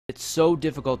it's so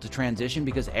difficult to transition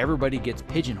because everybody gets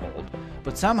pigeonholed.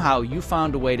 But somehow you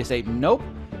found a way to say, nope,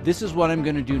 this is what I'm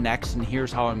going to do next, and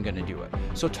here's how I'm going to do it.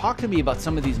 So talk to me about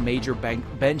some of these major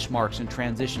benchmarks and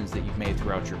transitions that you've made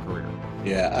throughout your career.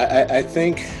 Yeah, I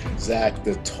think, Zach,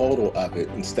 the total of it,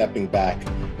 and stepping back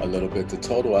a little bit, the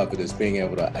total of it is being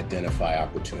able to identify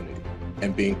opportunity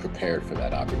and being prepared for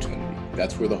that opportunity.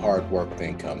 That's where the hard work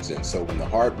thing comes in. So when the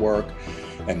hard work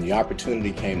and the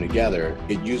opportunity came together,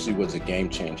 it usually was a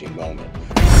game-changing moment.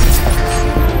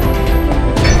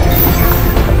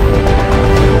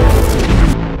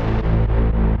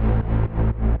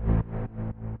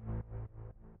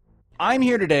 I'm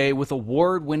here today with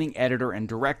award-winning editor and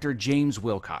director James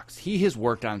Wilcox. He has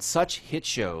worked on such hit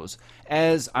shows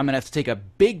as, I'm going to have to take a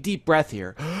big deep breath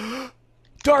here,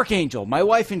 Dark Angel, My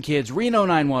Wife and Kids, Reno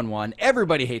 911,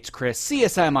 Everybody Hates Chris,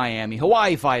 CSI Miami,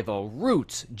 Hawaii Five-0,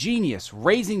 Roots, Genius,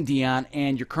 Raising Dion,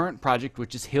 and your current project,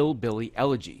 which is Hillbilly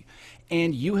Elegy.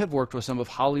 And you have worked with some of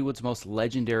Hollywood's most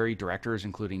legendary directors,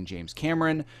 including James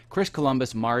Cameron, Chris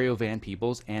Columbus, Mario Van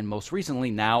Peebles, and most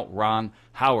recently now Ron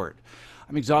Howard.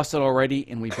 I'm exhausted already,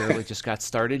 and we barely just got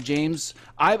started, James.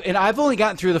 I've only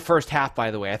gotten through the first half, by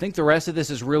the way. I think the rest of this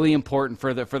is really important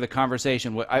for the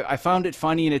conversation. I found it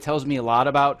funny, and it tells me a lot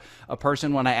about a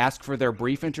person when I ask for their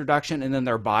brief introduction and then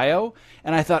their bio.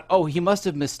 And I thought, oh, he must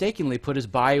have mistakenly put his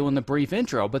bio in the brief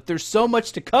intro. But there's so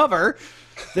much to cover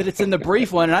that it's in the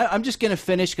brief one. And I'm just going to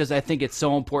finish because I think it's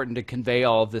so important to convey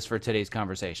all of this for today's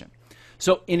conversation.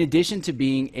 So in addition to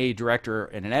being a director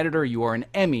and an editor, you are an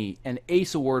Emmy and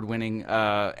ACE Award-winning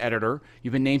editor.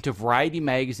 You've been named to Variety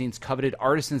Magazine's coveted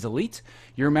Artisans Elite.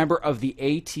 You're a member of the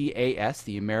ATAS,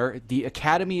 the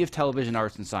Academy of Television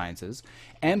Arts and Sciences,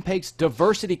 MPEG's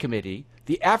Diversity Committee,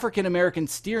 the African American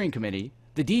Steering Committee,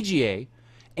 the DGA,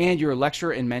 and you're a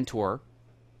lecturer and mentor.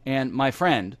 And my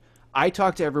friend, I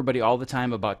talk to everybody all the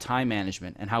time about time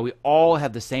management and how we all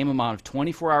have the same amount of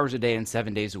 24 hours a day and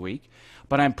 7 days a week.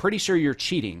 But I'm pretty sure you're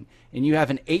cheating, and you have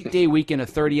an 8-day week and a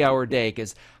 30-hour day,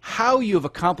 because how you have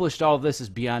accomplished all of this is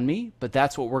beyond me, but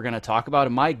that's what we're going to talk about.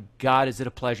 And my God, is it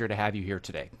a pleasure to have you here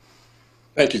today.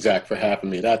 Thank you, Zach, for having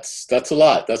me. That's a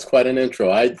lot. That's quite an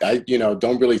intro. I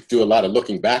don't really do a lot of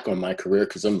looking back on my career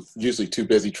because I'm usually too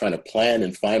busy trying to plan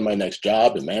and find my next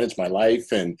job and manage my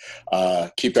life and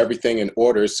keep everything in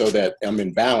order so that I'm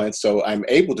in balance. So I'm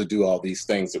able to do all these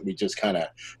things that we just kind of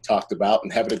talked about,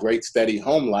 and having a great, steady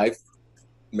home life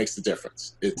makes the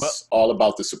difference. It's all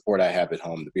about the support I have at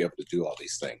home to be able to do all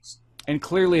these things. And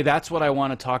clearly that's what I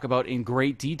want to talk about in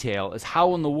great detail, is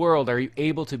how in the world are you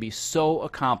able to be so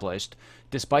accomplished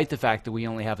despite the fact that we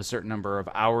only have a certain number of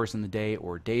hours in the day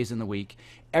or days in the week.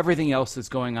 Everything else that's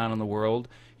going on in the world,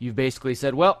 you've basically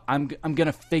said, well, I'm going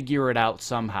to figure it out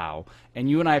somehow. And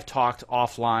you and I have talked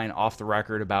offline, off the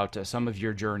record, about some of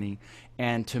your journey.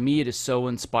 And to me, it is so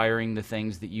inspiring, the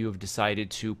things that you have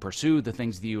decided to pursue, the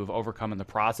things that you have overcome in the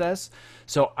process.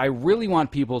 So I really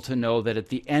want people to know that at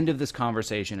the end of this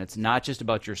conversation, it's not just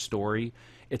about your story.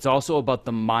 It's also about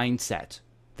the mindset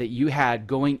that you had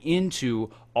going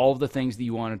into all of the things that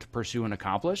you wanted to pursue and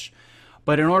accomplish.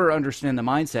 But in order to understand the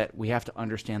mindset, we have to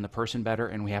understand the person better,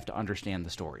 and we have to understand the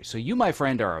story. So you, my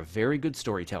friend, are a very good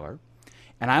storyteller.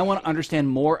 And I want to understand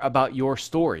more about your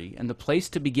story. And the place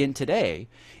to begin today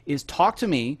is talk to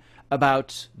me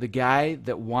about the guy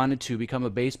that wanted to become a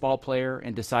baseball player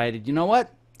and decided, you know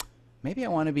what? Maybe I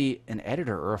want to be an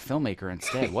editor or a filmmaker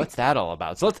instead. What's that all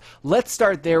about? So let's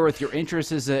start there with your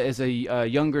interest as a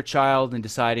younger child and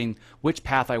deciding which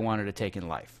path I wanted to take in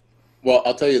life. Well,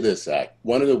 I'll tell you this, Zach.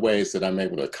 One of the ways that I'm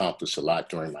able to accomplish a lot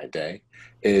during my day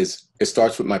is it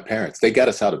starts with my parents. They got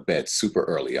us out of bed super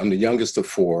early. I'm the youngest of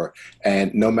four,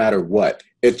 and no matter what,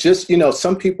 it just,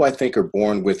 some people I think are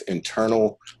born with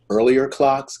internal earlier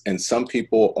clocks, and some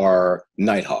people are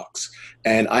night hawks.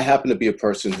 And I happen to be a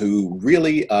person who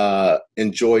really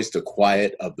enjoys the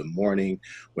quiet of the morning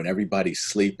when everybody's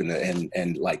sleeping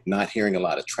and like not hearing a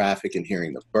lot of traffic and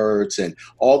hearing the birds and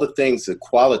all the things, the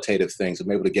qualitative things I'm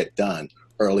able to get done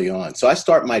early on. So I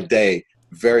start my day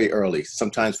very early,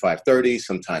 sometimes 5:30,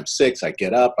 sometimes 6. I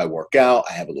get up, I work out,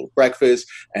 I have a little breakfast,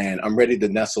 and I'm ready to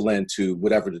nestle into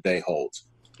whatever the day holds.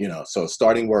 So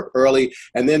starting work early,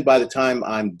 and then by the time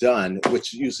I'm done,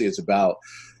 which usually is about,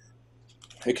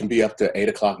 it can be up to 8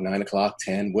 o'clock, 9 o'clock,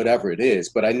 10, whatever it is.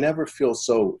 But I never feel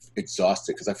so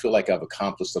exhausted because I feel like I've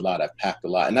accomplished a lot. I've packed a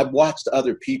lot. And I've watched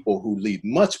other people who lead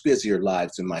much busier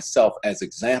lives than myself as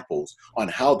examples on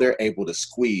how they're able to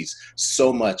squeeze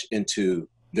so much into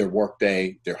their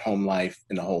workday, their home life,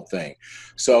 and the whole thing.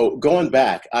 So going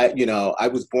back, I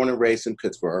was born and raised in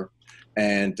Pittsburgh.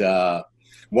 And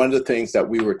one of the things that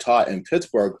we were taught in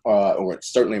Pittsburgh, or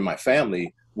certainly in my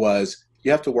family, was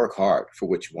you have to work hard for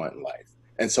what you want in life.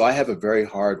 And so I have a very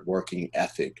hard working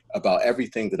ethic about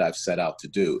everything that I've set out to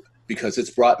do, because it's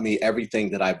brought me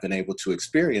everything that I've been able to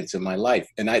experience in my life.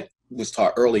 And I was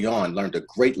taught early on, learned a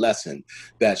great lesson,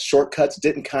 that shortcuts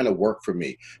didn't kind of work for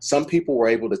me. Some people were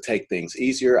able to take things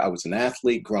easier. I was an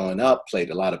athlete growing up, played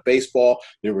a lot of baseball.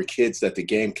 There were kids that the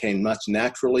game came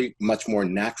much more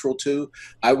natural to.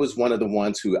 I was one of the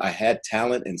ones who I had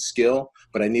talent and skill,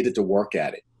 but I needed to work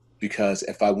at it. Because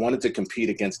if I wanted to compete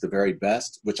against the very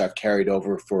best, which I've carried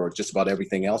over for just about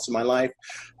everything else in my life,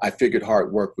 I figured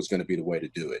hard work was going to be the way to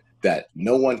do it. That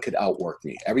no one could outwork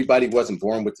me. Everybody wasn't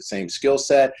born with the same skill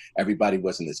set. Everybody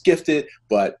wasn't as gifted.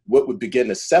 But what would begin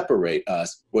to separate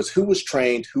us was who was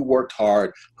trained, who worked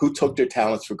hard, who took their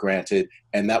talents for granted.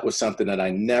 And that was something that I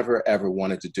never, ever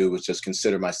wanted to do, was just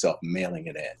consider myself mailing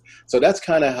it in. So that's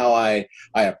kind of how I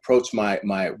approach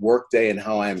my work day, and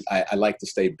how I like to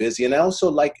stay busy. And I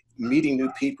also like meeting new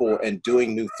people and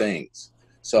doing new things.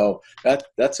 So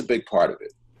that's a big part of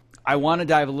it. I want to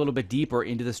dive a little bit deeper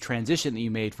into this transition that you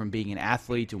made from being an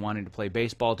athlete to wanting to play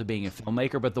baseball to being a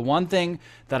filmmaker. But the one thing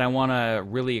that I want to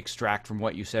really extract from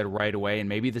what you said right away, and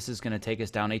maybe this is going to take us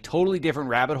down a totally different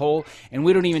rabbit hole, and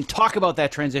we don't even talk about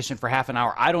that transition for half an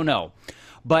hour. I don't know.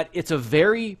 But it's a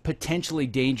very potentially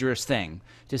dangerous thing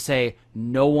to say,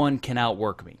 no one can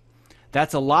outwork me.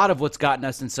 That's a lot of what's gotten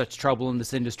us in such trouble in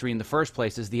this industry in the first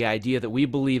place, is the idea that we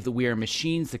believe that we are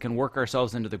machines that can work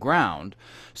ourselves into the ground.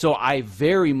 So I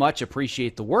very much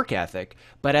appreciate the work ethic,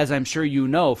 but as I'm sure you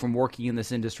know from working in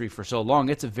this industry for so long,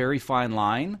 it's a very fine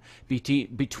line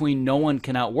between no one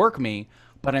can outwork me,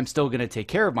 but I'm still going to take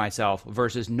care of myself,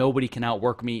 versus nobody can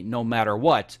outwork me no matter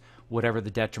what, whatever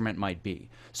the detriment might be.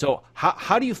 So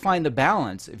how do you find the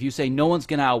balance if you say no one's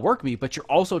going to outwork me, but you're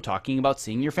also talking about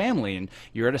seeing your family, and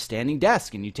you're at a standing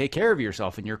desk and you take care of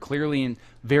yourself and you're clearly in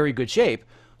very good shape?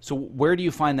 So where do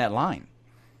you find that line?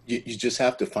 You just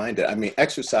have to find it. I mean,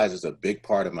 exercise is a big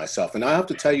part of myself. And I have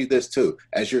to tell you this too,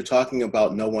 as you're talking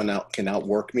about no one can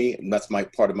outwork me, and that's my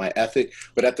part of my ethic.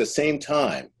 But at the same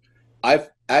time, I've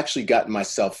actually gotten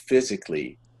myself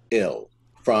physically ill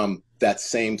from that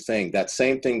same thing. That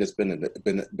same thing that's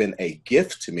been a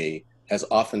gift to me has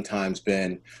oftentimes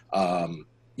been,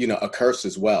 a curse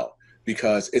as well.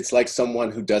 Because it's like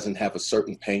someone who doesn't have a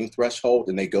certain pain threshold,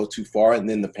 and they go too far, and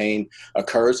then the pain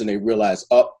occurs, and they realize,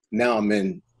 oh, now I'm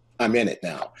in it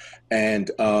now. And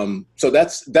so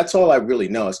that's all I really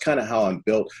know. It's kind of how I'm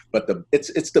built, but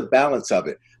it's the balance of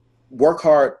it. Work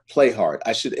hard, play hard.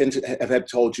 I should have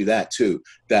told you that too,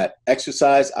 that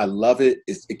exercise, I love it.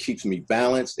 It keeps me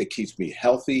balanced. It keeps me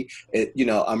healthy.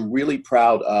 I'm really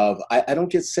proud of, I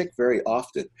don't get sick very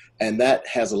often. And that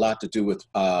has a lot to do with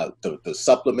the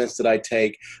supplements that I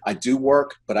take. I do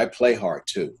work, but I play hard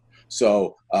too.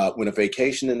 So when a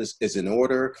vacation is in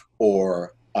order,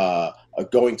 or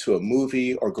going to a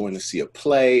movie, or going to see a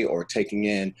play, or taking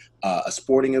in a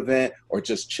sporting event, or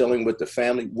just chilling with the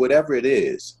family, whatever it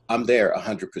is, I'm there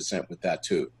 100% with that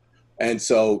too. And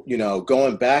so,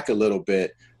 going back a little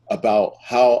bit about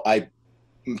how I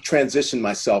transitioned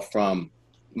myself from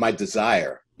my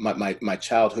desire, my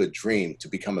childhood dream to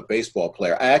become a baseball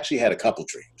player. I actually had a couple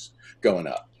dreams growing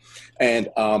up. And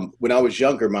when I was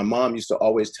younger, my mom used to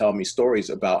always tell me stories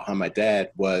about how my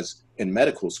dad was in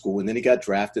medical school, and then he got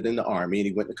drafted in the Army, and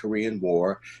he went to the Korean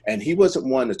War, and he wasn't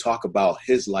one to talk about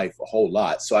his life a whole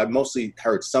lot. So I mostly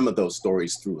heard some of those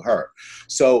stories through her.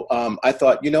 So I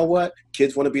thought, you know what?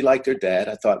 Kids want to be like their dad.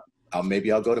 I thought,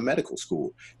 maybe I'll go to medical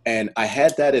school. And I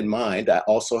had that in mind. I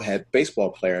also had baseball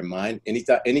player in mind.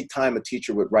 Anytime a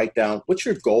teacher would write down, what's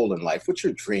your goal in life? What's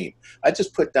your dream? I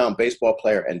just put down baseball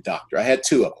player and doctor. I had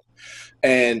two of them.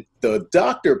 And the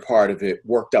doctor part of it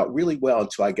worked out really well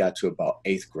until I got to about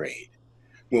 8th grade,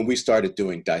 when we started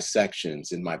doing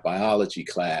dissections in my biology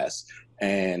class.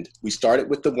 And we started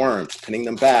with the worms, pinning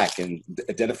them back and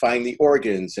identifying the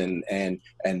organs, and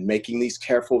making these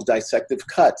careful dissective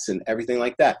cuts and everything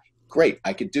like that. Great,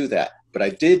 I could do that. But I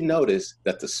did notice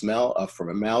that the smell of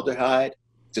formaldehyde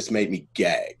just made me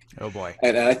gag. Oh boy.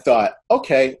 And I thought,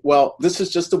 okay, well, this is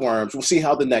just the worms. We'll see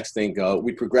how the next thing goes.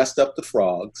 We progressed up the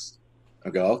frogs. I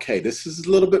go, okay, this is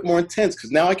a little bit more intense, because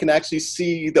now I can actually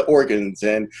see the organs,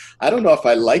 and I don't know if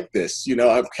I like this.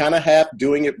 I'm kind of half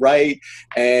doing it right.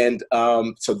 And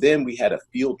so then we had a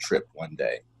field trip one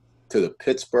day to the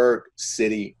Pittsburgh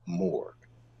City Morgue.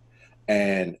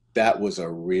 And that was a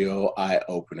real eye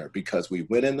opener because we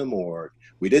went in the morgue.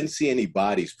 We didn't see any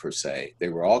bodies per se. They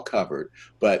were all covered,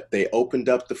 but they opened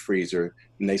up the freezer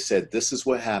and they said, this is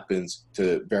what happens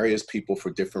to various people for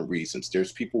different reasons.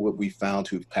 There's people that we found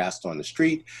who've passed on the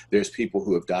street. There's people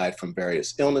who have died from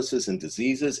various illnesses and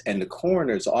diseases. And the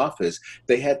coroner's office,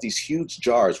 they had these huge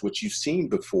jars, which you've seen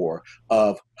before,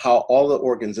 of how all the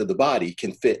organs of the body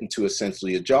can fit into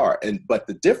essentially a jar. But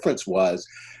the difference was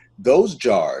those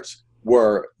jars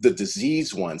were the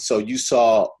disease ones. So you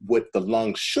saw what the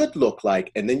lungs should look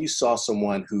like, and then you saw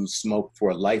someone who smoked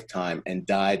for a lifetime and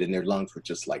died and their lungs were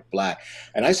just like black.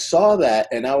 And I saw that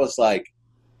and I was like,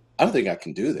 I don't think I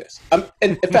can do this. And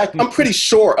in fact, I'm pretty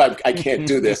sure I can't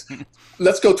do this.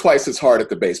 Let's go twice as hard at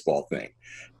the baseball thing.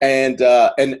 And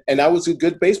I was a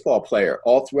good baseball player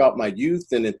all throughout my youth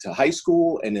and into high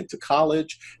school and into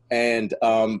college. And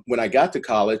when I got to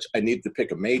college, I needed to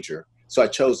pick a major. So I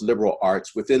chose liberal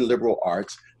arts. Within liberal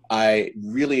arts, I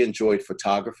really enjoyed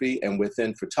photography. And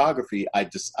within photography,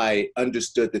 I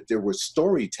understood that there was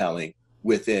storytelling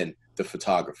within the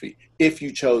photography, if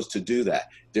you chose to do that.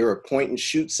 There are point and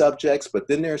shoot subjects, but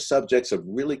then there are subjects of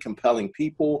really compelling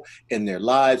people in their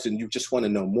lives, and you just want to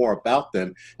know more about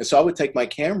them. And so I would take my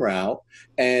camera out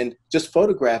and just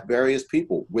photograph various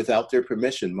people without their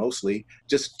permission, mostly,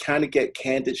 just kind of get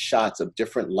candid shots of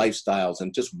different lifestyles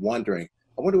and just wondering,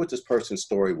 I wonder what this person's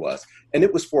story was. And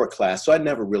it was for a class, so I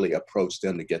never really approached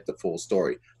them to get the full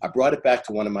story. I brought it back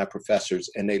to one of my professors,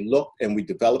 and they looked, and we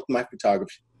developed my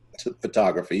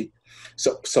photography.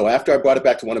 So after I brought it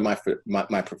back to one of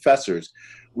my professors,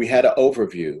 we had an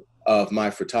overview of my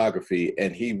photography,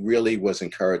 and he really was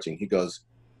encouraging. He goes,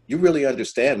 you really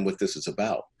understand what this is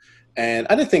about. And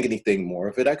I didn't think anything more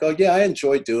of it. I go, yeah, I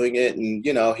enjoy doing it. And,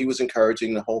 you know, he was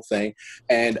encouraging the whole thing.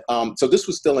 And so this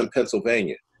was still in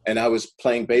Pennsylvania. And I was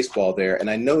playing baseball there, and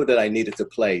I know that I needed to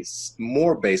play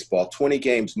more baseball, 20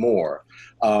 games more,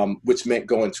 which meant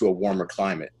going to a warmer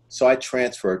climate. So I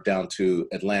transferred down to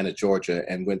Atlanta, Georgia,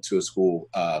 and went to a school,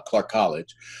 Clark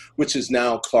College, which is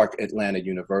now Clark Atlanta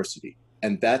University.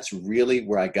 And that's really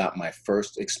where I got my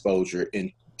first exposure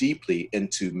deeply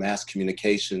into mass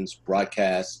communications,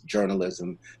 broadcast,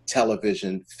 journalism,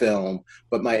 television, film,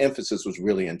 but my emphasis was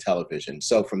really in television.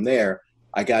 So from there,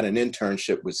 I got an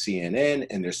internship with CNN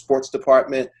in their sports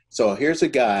department. So here's a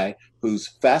guy who's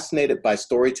fascinated by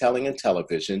storytelling and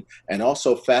television and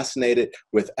also fascinated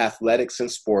with athletics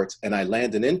and sports. And I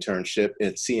landed an internship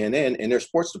at CNN in their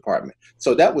sports department.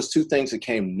 So that was two things that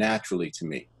came naturally to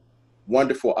me.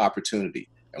 Wonderful opportunity.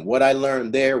 And what I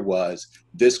learned there was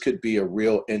this could be a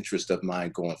real interest of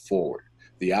mine going forward.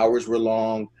 The hours were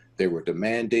long, they were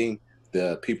demanding.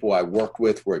 The people I worked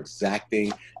with were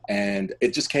exacting, and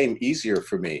it just came easier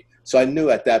for me. So I knew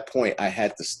at that point I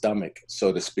had the stomach,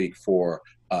 so to speak, for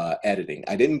editing.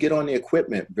 I didn't get on the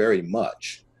equipment very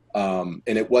much, and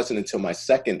it wasn't until my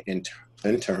second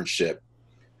internship.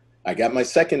 I got my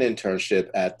second internship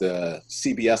at the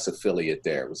CBS affiliate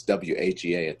there. It was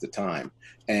WAGA at the time,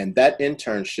 and that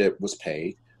internship was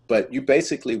paid. But you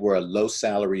basically were a low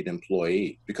salaried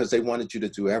employee because they wanted you to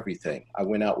do everything. I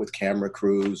went out with camera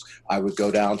crews. I would go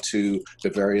down to the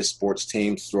various sports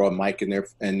teams, throw a mic in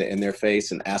their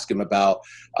face and ask them about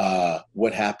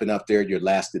what happened up there, your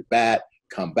last at bat,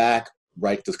 come back,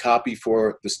 write the copy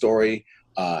for the story,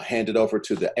 hand it over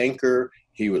to the anchor.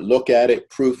 He would look at it,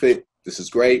 proof it. This is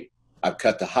great. I've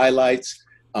cut the highlights.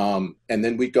 And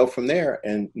then we'd go from there.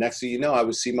 And next thing you know, I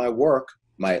would see my work.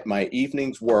 My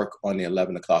evening's work on the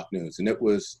 11 o'clock news. And it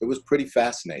was pretty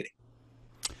fascinating.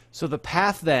 So the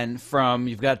path then from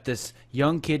you've got this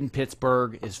young kid in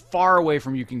Pittsburgh as far away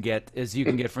from you can get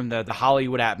from the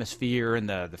Hollywood atmosphere and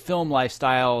the film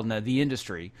lifestyle and the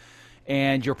industry.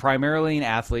 And you're primarily an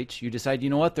athlete. You decide,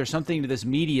 you know what, there's something to this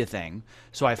media thing.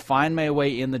 So I find my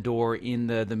way in the door in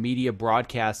the media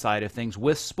broadcast side of things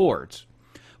with sports.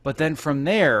 But then from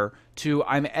there to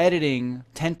I'm editing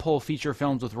tentpole feature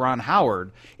films with Ron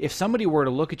Howard, if somebody were to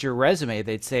look at your resume,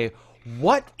 they'd say,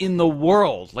 what in the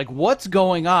world? Like, what's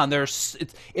going on?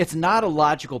 It's not a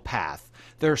logical path.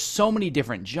 There are so many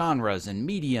different genres and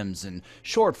mediums and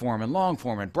short form and long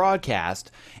form and broadcast,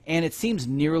 and it seems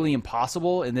nearly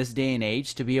impossible in this day and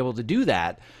age to be able to do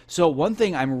that. So one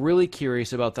thing I'm really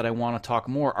curious about that I want to talk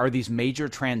more are these major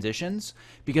transitions,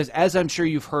 because as I'm sure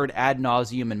you've heard ad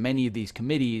nauseum in many of these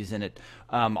committees and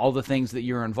all the things that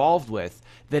you're involved with,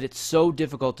 that it's so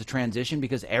difficult to transition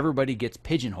because everybody gets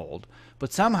pigeonholed.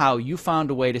 But somehow you found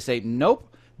a way to say,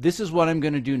 nope, this is what I'm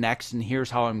going to do next, and here's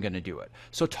how I'm going to do it.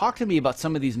 So talk to me about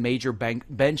some of these major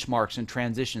benchmarks and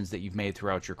transitions that you've made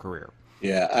throughout your career.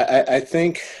 Yeah, I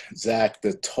think, Zach,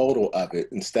 the total of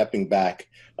it, and stepping back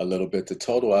a little bit, the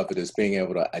total of it is being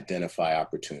able to identify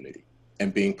opportunity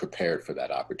and being prepared for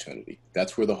that opportunity.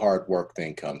 That's where the hard work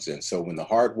thing comes in. So when the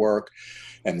hard work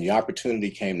and the opportunity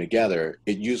came together,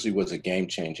 it usually was a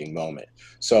game-changing moment.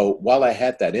 So while I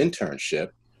had that internship,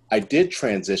 I did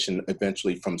transition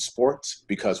eventually from sports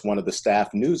because one of the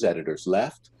staff news editors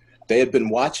left. They had been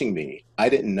watching me. I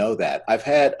didn't know that. I've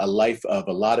had a life of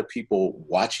a lot of people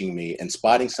watching me and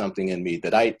spotting something in me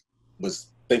that I was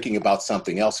thinking about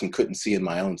something else and couldn't see in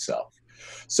my own self.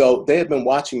 So they had been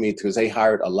watching me because they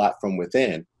hired a lot from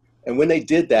within. And when they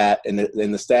did that and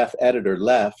the staff editor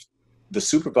left, the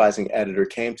supervising editor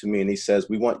came to me and he says,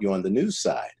 "We want you on the news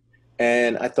side."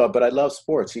 And I thought, "But I love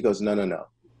sports." He goes, "No, no, no.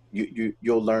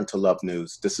 You'll learn to love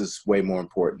news. This is way more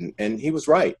important." And he was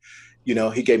right. You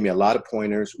know, he gave me a lot of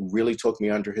pointers, really took me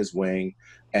under his wing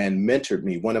and mentored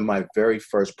me. One of my very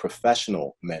first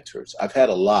professional mentors. I've had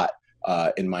a lot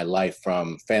in my life,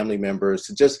 from family members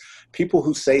to just people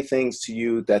who say things to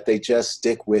you that they just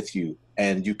stick with you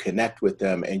and you connect with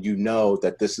them and you know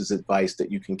that this is advice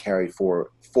that you can carry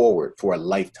forward for a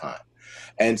lifetime.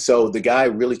 And so the guy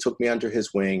really took me under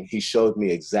his wing. He showed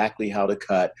me exactly how to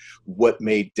cut, what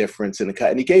made difference in the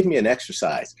cut. And he gave me an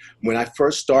exercise. When I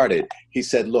first started, he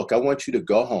said, "Look, I want you to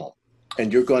go home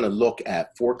and you're going to look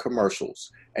at 4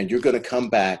 commercials and you're going to come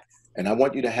back and I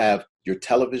want you to have your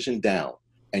television down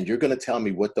and you're going to tell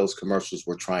me what those commercials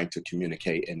were trying to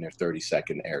communicate in their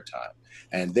 30-second airtime.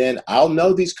 And then I'll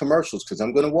know these commercials because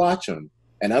I'm going to watch them.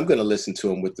 And I'm going to listen to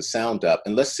them with the sound up.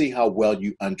 And let's see how well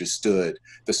you understood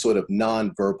the sort of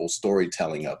nonverbal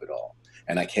storytelling of it all."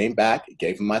 And I came back,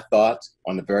 gave him my thoughts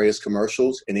on the various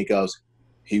commercials. And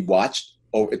he watched,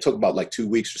 it took about like 2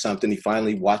 weeks or something. He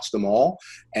finally watched them all.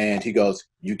 And he goes,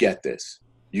 "You get this.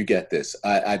 You get this.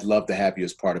 I'd love to have you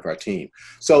as part of our team."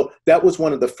 So that was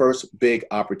one of the first big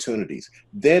opportunities.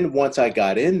 Then once I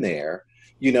got in there,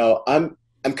 you know, I'm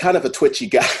kind of a twitchy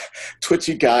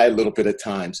guy a little bit at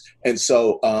times. And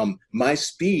so my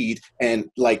speed and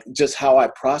like just how I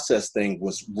process things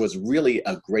was really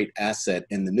a great asset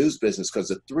in the news business, because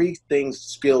the 3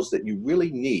 skills that you really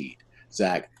need,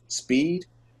 Zach: speed,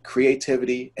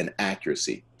 creativity, and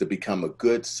accuracy to become a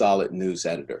good, solid news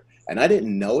editor. And I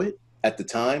didn't know it at the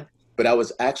time, but I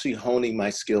was actually honing my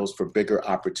skills for bigger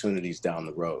opportunities down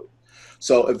the road.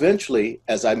 So eventually,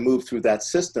 as I moved through that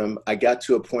system, I got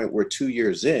to a point where 2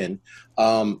 years in,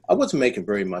 I wasn't making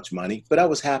very much money, but I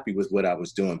was happy with what I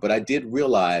was doing. But I did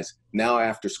realize now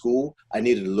after school, I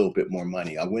needed a little bit more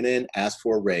money. I went in, asked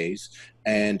for a raise,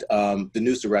 and the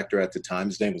news director at the time,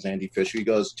 his name was Andy Fisher, he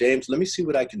goes, "James, let me see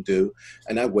what I can do."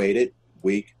 And I waited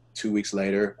week, 2 weeks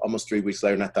later, almost 3 weeks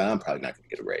later, and I thought, I'm probably not going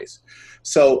to get a raise.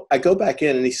 So I go back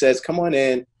in and he says, "Come on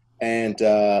in and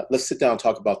let's sit down and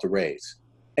talk about the raise."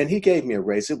 And he gave me a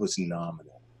raise. It was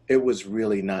nominal. It was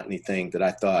really not anything that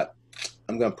I thought,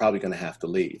 probably going to have to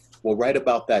leave. Well, right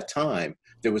about that time,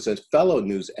 there was a fellow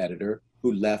news editor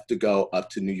who left to go up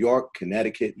to New York,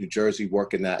 Connecticut, New Jersey,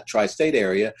 work in that tri-state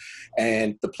area.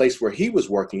 And the place where he was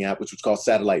working at, which was called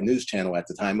Satellite News Channel at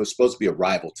the time, was supposed to be a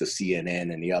rival to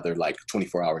CNN and the other like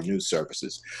 24-hour news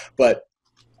services. But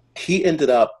he ended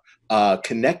up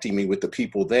connecting me with the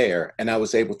people there, and I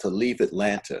was able to leave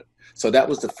Atlanta. So that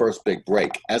was the first big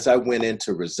break. As I went in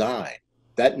to resign,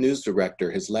 that news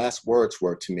director, his last words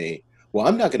were to me, "Well,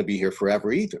 I'm not going to be here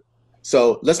forever either.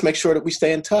 So let's make sure that we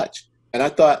stay in touch." And I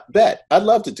thought, bet, I'd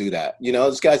love to do that. You know,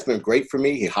 this guy's been great for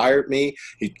me. He hired me.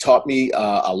 He taught me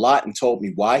a lot and told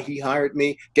me why he hired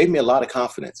me, gave me a lot of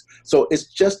confidence. So it's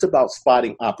just about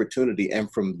spotting opportunity. And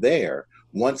from there,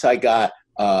 once I got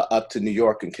up to New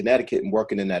York and Connecticut and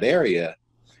working in that area,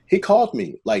 he called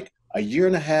me like a year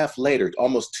and a half later,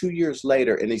 almost 2 years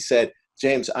later. And he said,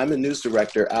 "James, I'm a news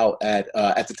director out at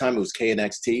the time it was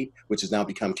KNXT, which has now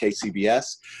become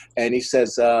KCBS. And he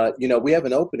says, we have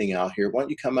an opening out here. Why don't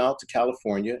you come out to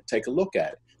California, take a look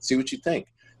at it, see what you think?"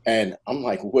 And I'm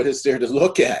like, what is there to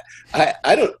look at?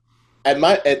 I don't,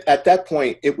 at that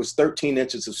point, it was 13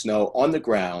 inches of snow on the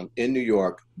ground in New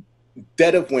York,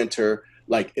 dead of winter,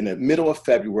 like in the middle of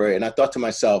February. And I thought to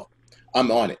myself, I'm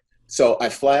on it. So I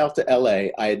fly out to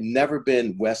LA. I had never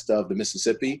been west of the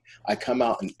Mississippi. I come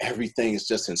out and everything is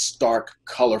just in stark,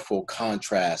 colorful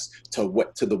contrast to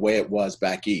the way it was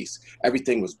back east.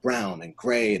 Everything was brown and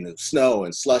gray and snow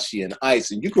and slushy and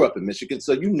ice. And you grew up in Michigan,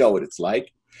 so you know what it's like.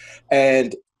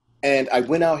 And And I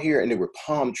went out here and there were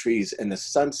palm trees and the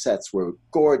sunsets were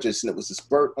gorgeous. And it was this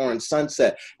burnt orange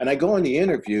sunset. And I go in the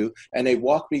interview and they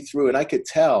walked me through and I could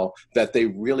tell that they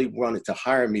really wanted to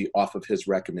hire me off of his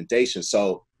recommendation.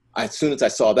 So as soon as I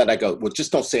saw that, I go, well,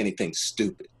 just don't say anything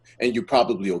stupid and you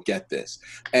probably will get this.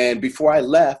 And before I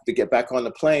left to get back on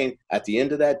the plane, at the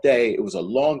end of that day, it was a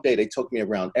long day. They took me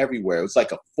around everywhere. It was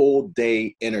like a full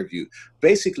day interview.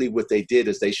 Basically what they did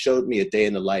is they showed me a day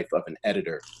in the life of an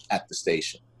editor at the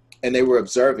station. And they were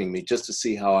observing me just to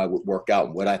see how I would work out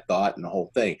and what I thought and the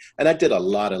whole thing. And I did a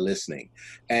lot of listening.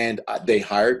 And they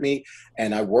hired me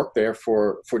and I worked there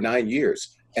for 9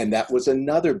 years. And that was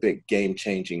another big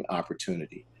game-changing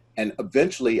opportunity. And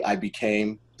eventually I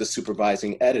became the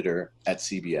supervising editor at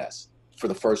CBS. For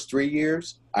the first 3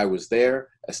 years, I was there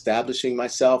establishing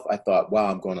myself. I thought, wow,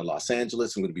 I'm going to Los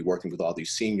Angeles. I'm going to be working with all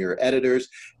these senior editors.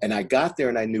 And I got there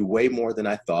and I knew way more than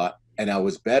I thought. And I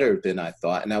was better than I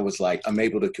thought. And I was like, I'm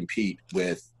able to compete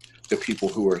with the people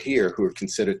who are here, who are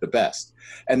considered the best.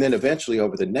 And then eventually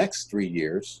over the next 3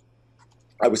 years,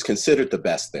 I was considered the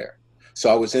best there. So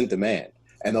I was in demand.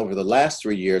 And over the last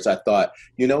 3 years, I thought,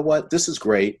 you know what, this is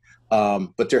great,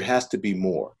 but there has to be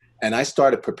more. And I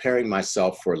started preparing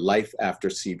myself for life after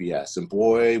CBS. And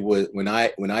boy, when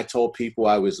I told people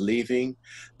I was leaving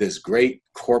this great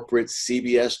corporate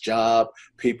CBS job,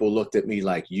 people looked at me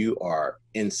like, you are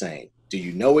insane. Do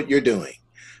you know what you're doing?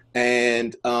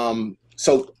 And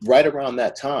so right around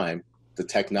that time, the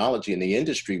technology in the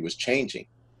industry was changing.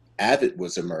 Avid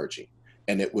was emerging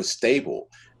and it was stable.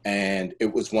 And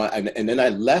it was one, and then I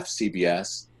left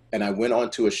CBS and I went on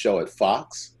to a show at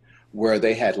Fox where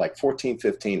they had like 14,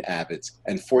 15 Avids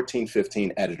and 14,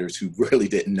 15 editors who really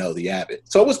didn't know the Avid.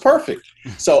 So it was perfect.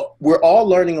 So we're all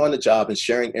learning on the job and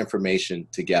sharing information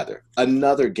together.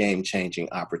 Another game-changing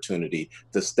opportunity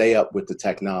to stay up with the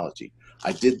technology.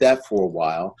 I did that for a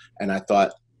while and I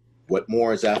thought, what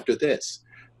more is after this?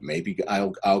 Maybe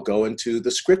I'll go into the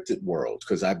scripted world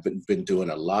because I've been doing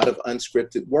a lot of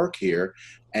unscripted work here.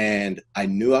 And I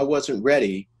knew I wasn't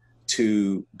ready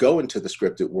to go into the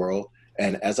scripted world.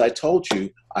 And as I told you,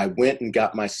 I went and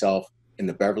got myself in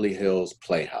the Beverly Hills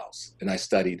Playhouse. And I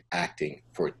studied acting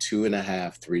for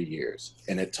 2.5, 3 years.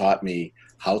 And it taught me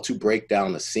how to break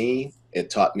down a scene. It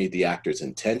taught me the actor's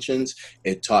intentions.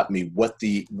 It taught me what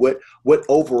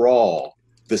overall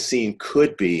the scene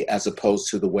could be as opposed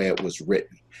to the way it was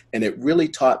written. And it really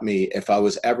taught me, if I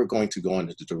was ever going to go on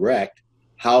to direct,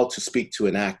 how to speak to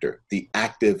an actor, the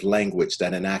active language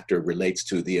that an actor relates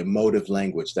to, the emotive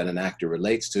language that an actor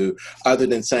relates to, other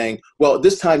than saying, well,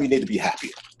 this time you need to be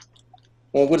happier.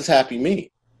 Well, what does happy mean?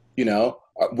 You know,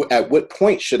 at what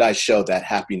point should I show that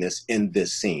happiness in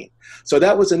this scene? So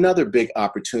that was another big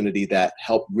opportunity that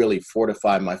helped really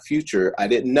fortify my future. I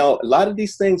didn't know a lot of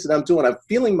these things that I'm doing. I'm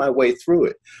feeling my way through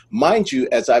it. Mind you,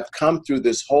 as I've come through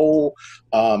this whole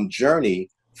journey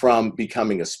from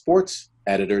becoming a sports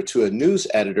editor to a news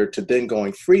editor to then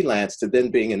going freelance to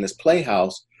then being in this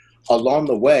playhouse, along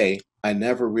the way, I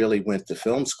never really went to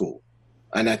film school.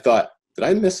 And I thought, did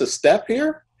I miss a step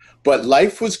here? But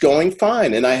life was going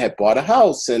fine. And I had bought a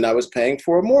house and I was paying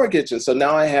for a mortgage. And so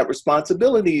now I had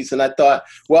responsibilities. And I thought,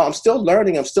 well, I'm still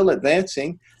learning. I'm still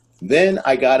advancing. Then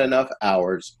I got enough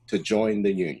hours to join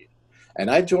the union. And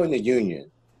I joined the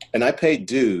union and I paid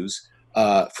dues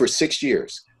for 6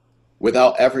 years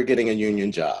without ever getting a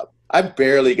union job. I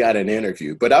barely got an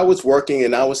interview, but I was working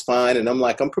and I was fine. And I'm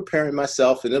like, I'm preparing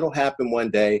myself and it'll happen one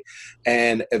day.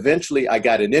 And eventually I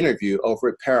got an interview over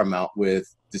at Paramount with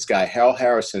this guy, Hal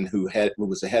Harrison, who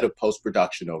was the head of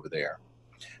post-production over there,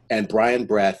 and Brian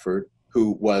Bradford,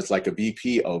 who was like a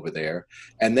VP over there.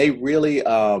 And they really,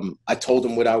 I told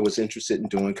them what I was interested in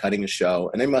doing, cutting a show.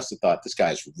 And they must have thought, this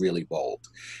guy's really bold.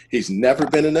 He's never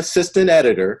been an assistant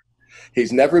editor.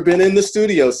 He's never been in the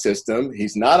studio system.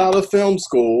 He's not out of film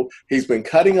school. He's been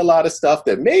cutting a lot of stuff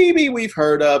that maybe we've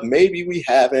heard of, maybe we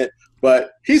haven't,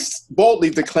 but he's boldly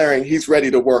declaring he's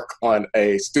ready to work on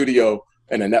a studio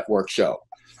and a network show.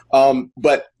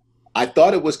 But I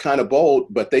thought it was kind of bold,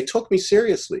 but they took me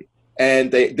seriously. And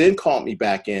they then called me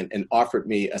back in and offered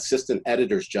me assistant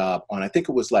editor's job on, I think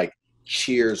it was like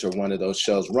Cheers or one of those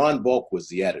shows. Ron Volk was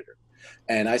the editor.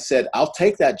 And I said, I'll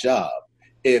take that job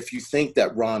if you think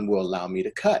that Ron will allow me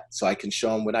to cut so I can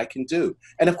show him what I can do.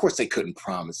 And of course, they couldn't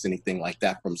promise anything like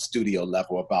that from studio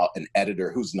level about an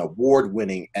editor who's an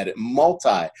award-winning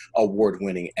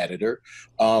multi-award-winning editor.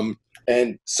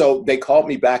 And so they called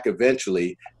me back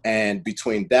eventually. And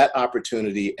between that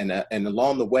opportunity and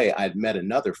along the way, I'd met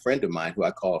another friend of mine who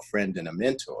I call a friend and a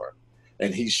mentor.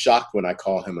 and he's shocked when I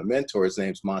call him a mentor. His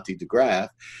name's Monty DeGraff,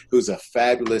 who's a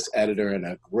fabulous editor and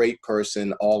a great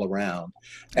person all around.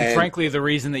 And frankly, the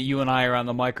reason that you and I are on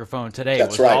the microphone today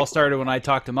was right. It all started when I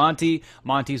talked to Monty.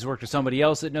 Monty's worked with somebody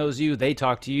else that knows you. They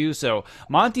talk to you. So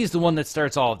Monty's the one that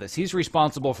starts all of this. He's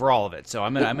responsible for all of it. So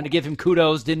I'm gonna give him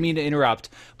kudos. Didn't mean to interrupt,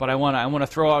 but I want to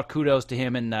throw out kudos to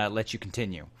him and let you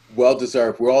continue. Well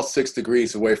deserved. We're all 6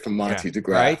 degrees away from Monty DeGraff.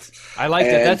 Right? I like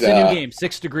that. That's the new game.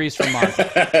 6 degrees from Monty.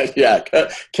 Yeah.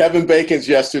 Kevin Bacon's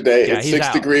yesterday. Yeah, it's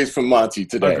 6 degrees from Monty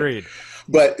today. Agreed.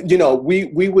 But, you know,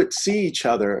 we would see each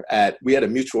other we had a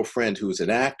mutual friend who was an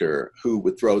actor who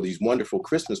would throw these wonderful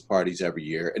Christmas parties every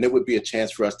year. And it would be a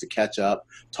chance for us to catch up,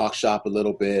 talk shop a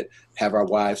little bit, have our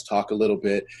wives talk a little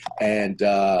bit. And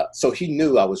so he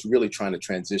knew I was really trying to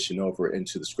transition over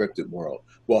into the scripted world.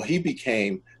 Well, he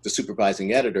became the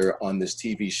supervising editor on this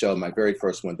TV show, my very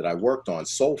first one that I worked on,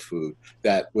 Soul Food,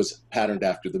 that was patterned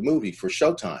after the movie for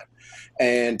Showtime.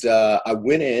 And I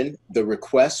went in, the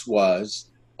request was,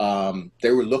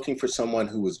 they were looking for someone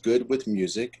who was good with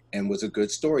music and was a good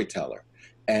storyteller.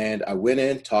 And I went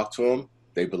in, talked to them,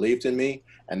 they believed in me,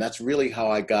 and that's really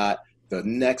how I got the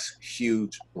next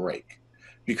huge break.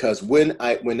 Because when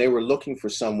they were looking for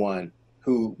someone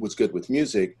who was good with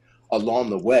music, along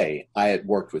the way, I had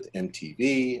worked with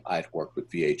MTV, I had worked with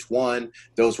VH1.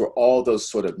 Those were all those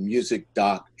sort of music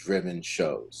doc-driven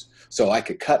shows. So I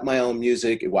could cut my own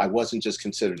music. I wasn't just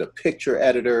considered a picture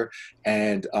editor.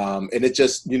 And it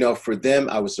just, you know, for them,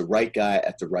 I was the right guy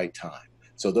at the right time.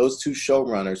 So those two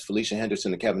showrunners, Felicia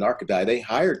Henderson and Kevin Arkadie, they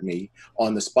hired me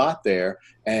on the spot there.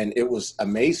 And it was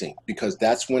amazing because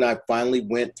that's when I finally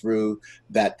went through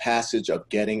that passage of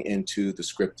getting into the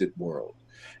scripted world.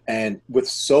 And with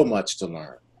so much to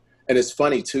learn. And it's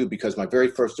funny too, because my very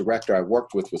first director I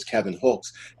worked with was Kevin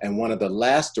Hooks. And one of the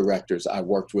last directors I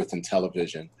worked with in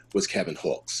television was Kevin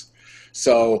Hooks.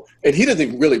 So, and he doesn't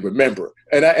even really remember.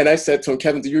 And I said to him,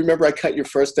 Kevin, do you remember I cut your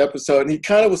first episode? And he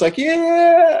kind of was like,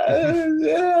 yeah.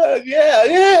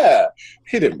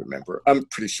 He didn't remember. I'm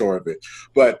pretty sure of it.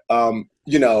 But,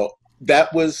 you know,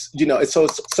 that was, you know, so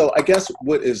I guess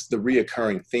what is the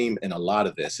reoccurring theme in a lot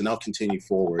of this, and I'll continue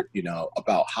forward, you know,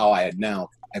 about how I have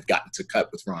gotten to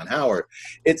cut with Ron Howard.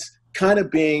 It's kind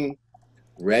of being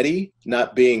ready,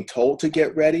 not being told to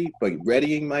get ready, but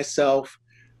readying myself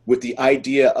with the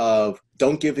idea of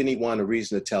don't give anyone a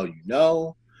reason to tell you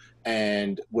no.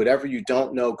 And whatever you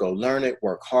don't know, go learn it,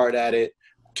 work hard at it,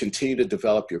 continue to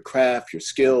develop your craft, your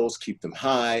skills, keep them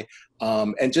high.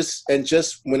 And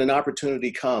just when an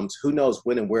opportunity comes, who knows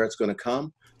when and where it's going to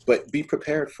come, but be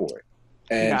prepared for it.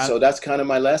 And so that's kind of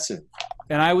my lesson.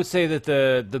 And I would say that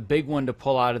the big one to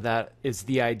pull out of that is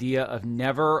the idea of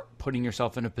never putting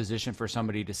yourself in a position for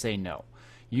somebody to say no.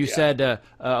 You said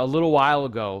a little while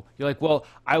ago, you're like, well,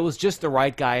 I was just the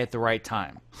right guy at the right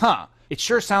time. It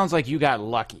sure sounds like you got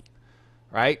lucky,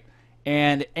 right?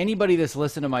 And anybody that's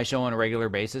listened to my show on a regular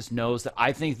basis knows that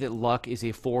I think that luck is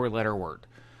a 4-letter word.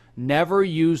 Never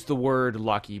use the word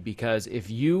lucky, because if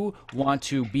you want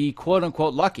to be quote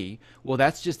unquote lucky, well,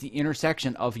 that's just the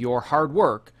intersection of your hard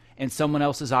work and someone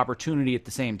else's opportunity at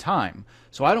the same time.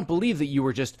 So I don't believe that you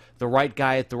were just the right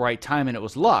guy at the right time and it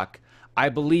was luck. I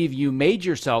believe you made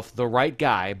yourself the right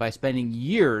guy by spending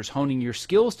years honing your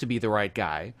skills to be the right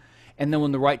guy. And then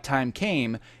when the right time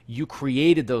came, you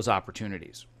created those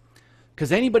opportunities.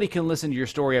 Because anybody can listen to your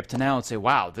story up to now and say,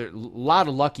 wow, there are a lot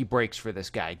of lucky breaks for this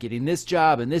guy, getting this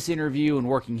job and this interview and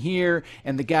working here,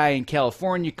 and the guy in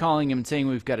California calling him and saying,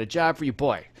 we've got a job for you.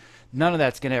 Boy, none of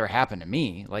that's going to ever happen to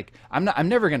me. Like, I'm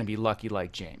never going to be lucky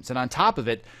like James. And on top of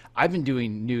it, I've been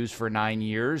doing news for 9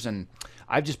 years, and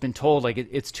I've just been told, like,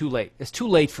 it's too late. It's too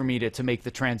late for me to make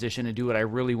the transition and do what I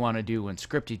really want to do in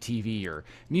scripted TV or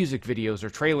music videos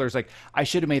or trailers. Like, I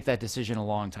should have made that decision a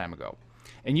long time ago.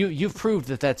 And you've proved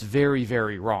that that's very,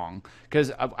 very wrong,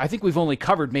 because I think we've only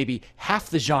covered maybe half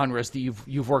the genres that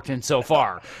you've worked in so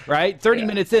far, right? 30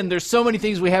 minutes in, there's so many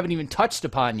things we haven't even touched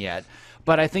upon yet.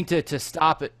 But I think to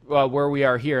stop it where we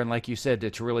are here, and like you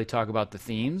said, to really talk about the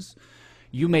themes,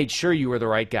 you made sure you were the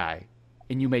right guy,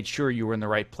 and you made sure you were in the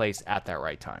right place at that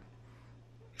right time.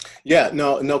 Yeah,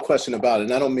 no question about it.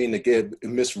 And I don't mean to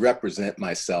misrepresent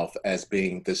myself as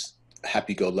being this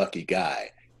happy-go-lucky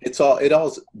guy. It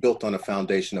all's built on a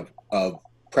foundation of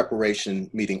preparation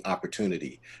meeting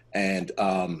opportunity, and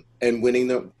winning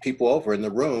the people over in the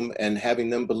room and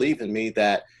having them believe in me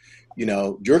that, you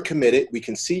know, you're committed. We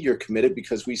can see you're committed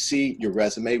because we see your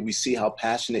resume. We see how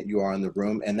passionate you are in the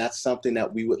room. And that's something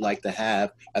that we would like to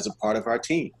have as a part of our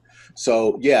team.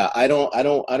 So yeah, I don't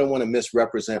want to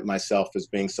misrepresent myself as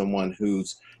being someone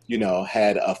who's, you know,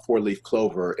 had a four-leaf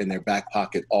clover in their back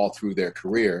pocket all through their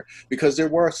career, because there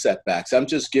were setbacks. I'm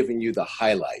just giving you the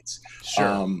highlights.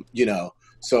 Sure. You know,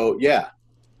 so yeah.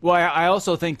 Well, I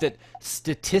also think that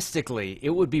statistically,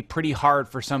 it would be pretty hard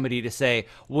for somebody to say,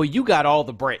 well, you got all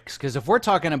the breaks. Because if we're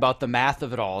talking about the math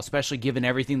of it all, especially given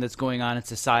everything that's going on in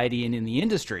society and in the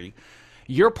industry,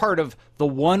 you're part of the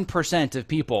 1% of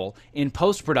people in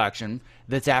post production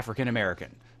that's African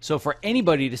American. So for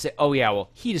anybody to say, oh, yeah, well,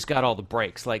 he just got all the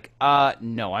breaks, like,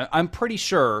 no, I'm pretty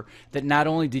sure that not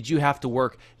only did you have to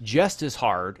work just as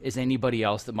hard as anybody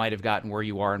else that might have gotten where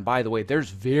you are, and by the way,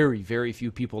 there's very, very few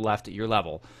people left at your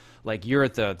level. Like, you're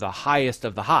at the highest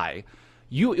of the high.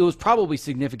 It was probably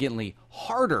significantly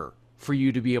harder for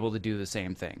you to be able to do the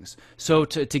same things. So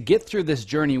to get through this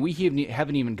journey, we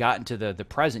haven't even gotten to the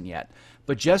present yet,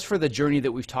 but just for the journey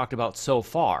that we've talked about so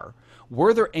far,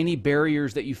 were there any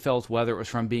barriers that you felt, whether it was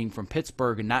from being from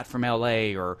Pittsburgh and not from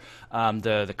LA, or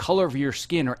the color of your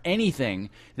skin, or anything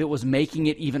that was making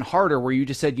it even harder, where you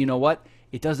just said, you know what,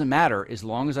 it doesn't matter as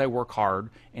long as I work hard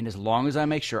and as long as I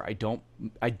make sure I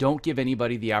don't give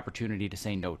anybody the opportunity to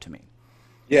say no to me?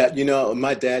 Yeah, you know,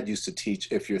 my dad used to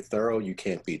teach, if you're thorough, you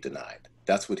can't be denied.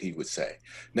 That's what he would say.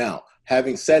 Now,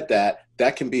 having said that,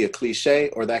 that can be a cliche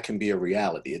or that can be a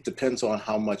reality. It depends on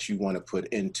how much you want to put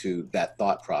into that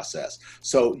thought process.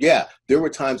 So, yeah, there were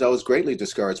times I was greatly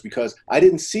discouraged because I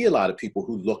didn't see a lot of people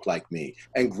who looked like me.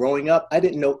 And growing up, I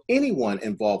didn't know anyone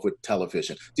involved with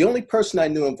television. The only person I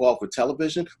knew involved with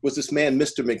television was this man,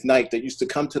 Mr. McKnight, that used to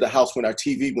come to the house when our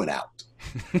TV went out.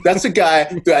 That's a guy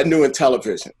that I knew in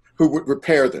television who would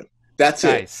repair them. That's it.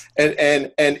 Nice.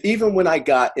 And even when I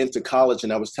got into college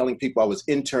and I was telling people I was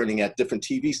interning at different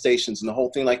TV stations and the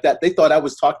whole thing like that, they thought I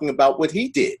was talking about what he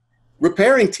did,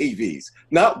 repairing TVs,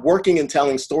 not working and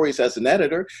telling stories as an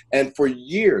editor. And for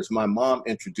years, my mom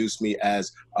introduced me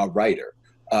as a writer,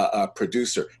 a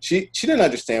producer. She didn't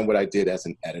understand what I did as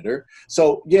an editor.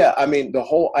 So yeah, I mean, the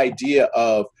whole idea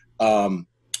of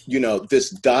you know,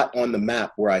 this dot on the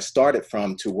map where I started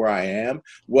from to where I am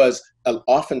was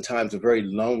oftentimes a very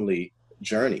lonely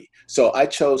journey. So I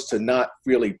chose to not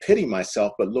really pity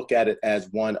myself, but look at it as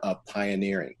one of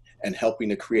pioneering and helping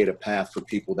to create a path for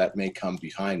people that may come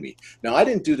behind me. Now, I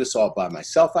didn't do this all by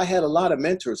myself. I had a lot of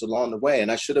mentors along the way,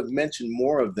 and I should have mentioned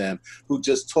more of them who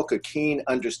just took a keen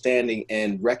understanding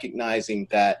and recognizing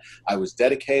that I was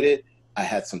dedicated, I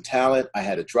had some talent, I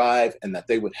had a drive, and that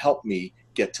they would help me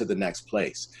get to the next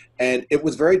place. And it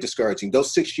was very discouraging.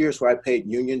 Those 6 years where I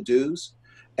paid union dues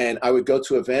and I would go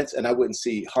to events and I wouldn't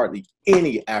see hardly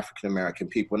any African-American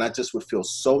people. And I just would feel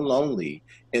so lonely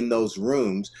in those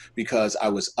rooms because I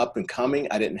was up and coming.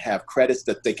 I didn't have credits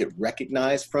that they could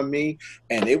recognize from me.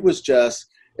 And it was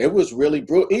really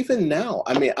brutal. Even now,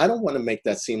 I mean, I don't want to make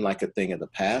that seem like a thing of the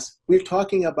past. We're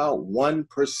talking about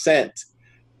 1%.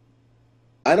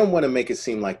 I don't want to make it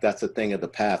seem like that's a thing of the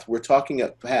past. We're talking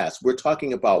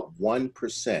about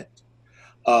 1%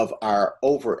 of our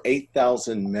over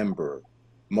 8,000 member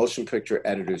Motion Picture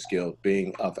Editors Guild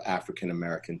being of African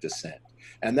American descent.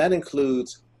 And that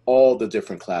includes all the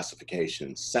different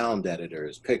classifications: sound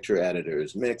editors, picture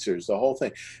editors, mixers, the whole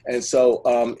thing. And so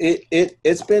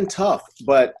it's been tough,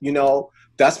 but you know,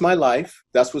 that's my life.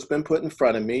 That's what's been put in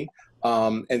front of me.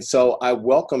 And so I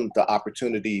welcome the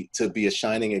opportunity to be a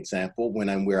shining example when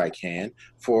I'm where I can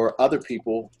for other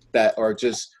people that are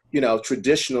just, you know,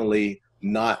 traditionally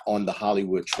not on the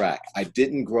Hollywood track. I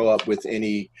didn't grow up with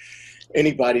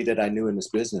anybody that I knew in this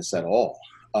business at all.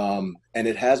 And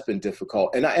it has been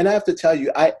difficult. And I have to tell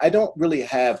you, I don't really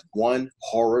have one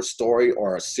horror story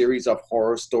or a series of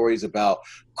horror stories about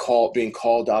being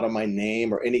called out on my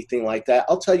name or anything like that.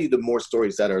 I'll tell you the more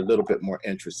stories that are a little bit more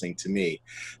interesting to me,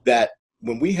 that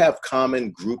when we have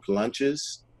common group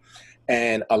lunches,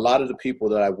 and a lot of the people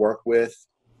that I work with,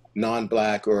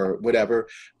 non-Black or whatever,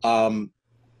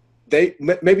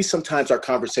 maybe sometimes our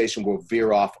conversation will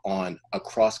veer off on a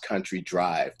cross-country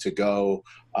drive to go,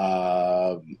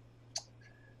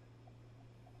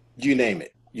 you name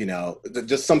it, you know,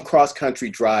 just some cross-country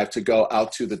drive to go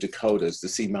out to the Dakotas to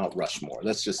see Mount Rushmore.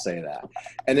 Let's just say that.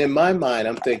 And in my mind,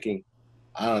 I'm thinking,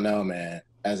 I don't know, man.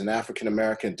 As an African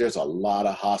American, there's a lot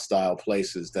of hostile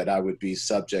places that I would be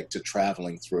subject to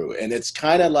traveling through. And it's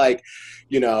kind of like,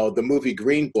 you know, the movie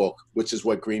Green Book, which is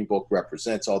what Green Book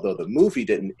represents, although the movie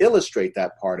didn't illustrate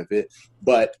that part of it.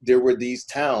 But there were these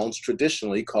towns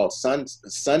traditionally called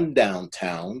sundown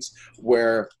towns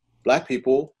where Black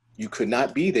people, you could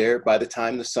not be there by the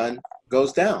time the sun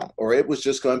goes down, or it was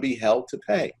just going to be hell to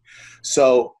pay.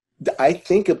 So I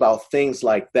think about things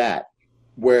like that.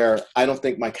 where I don't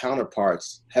think my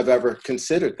counterparts have ever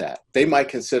considered that. They might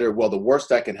consider, well, the worst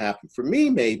that can happen for me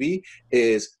maybe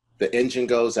is the engine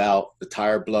goes out, the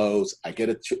tire blows, I get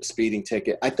a speeding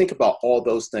ticket. I think about all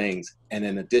those things. And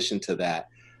in addition to that,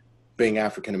 being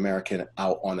African American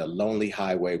out on a lonely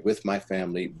highway with my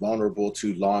family, vulnerable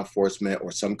to law enforcement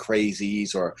or some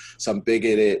crazies or some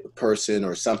bigoted person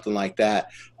or something like that.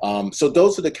 So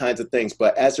those are the kinds of things.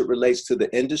 But as it relates to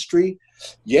the industry,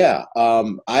 yeah,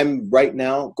 I'm right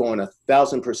now going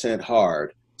 1,000%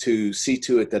 hard to see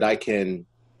to it that I can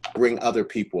bring other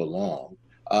people along.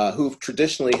 Who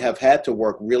traditionally have had to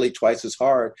work really twice as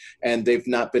hard, and they've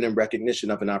not been in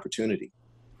recognition of an opportunity.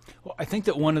 Well, I think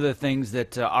that one of the things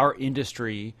that our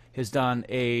industry has done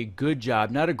a good job,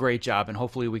 not a great job, and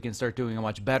hopefully we can start doing a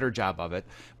much better job of it,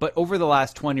 but over the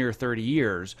last 20 or 30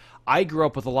 years, I grew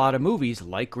up with a lot of movies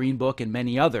like Green Book and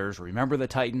many others, Remember the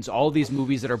Titans, all these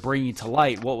movies that are bringing to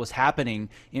light what was happening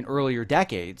in earlier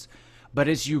decades. But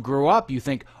as you grow up, you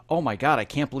think, oh my God, I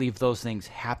can't believe those things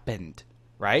happened,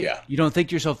 right? Yeah. You don't think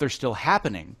to yourself they're still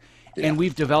happening. Yeah. And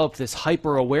we've developed this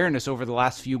hyper awareness over the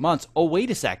last few months. Oh, wait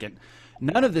a second.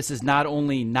 None of this is not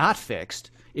only not fixed,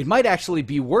 it might actually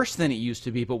be worse than it used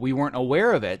to be, but we weren't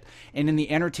aware of it. And in the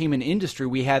entertainment industry,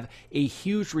 we have a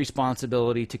huge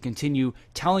responsibility to continue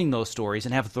telling those stories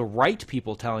and have the right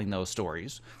people telling those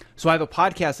stories. So I have a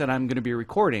podcast that I'm going to be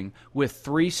recording with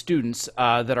 3 students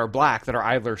that are Black, that are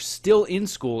either still in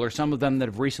school or some of them that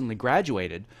have recently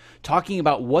graduated, talking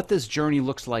about what this journey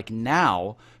looks like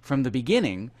now from the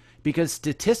beginning, because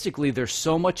statistically there's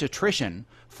so much attrition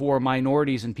for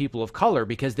minorities and people of color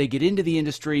because they get into the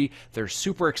industry, they're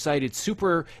super excited,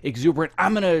 super exuberant,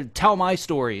 I'm going to tell my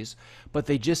stories, but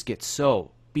they just get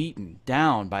so beaten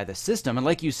down by the system. And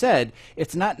like you said,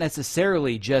 it's not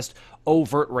necessarily just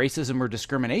overt racism or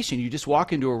discrimination. You just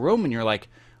walk into a room and you're like,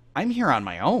 I'm here on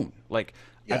my own. Like,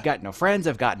 yeah. I've got no friends,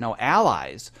 I've got no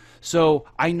allies. So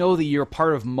I know that you're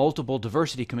part of multiple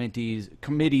diversity committees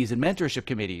and mentorship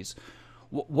committees.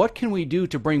 What can we do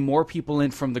to bring more people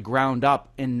in from the ground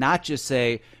up and not just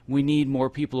say we need more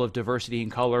people of diversity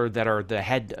and color that are the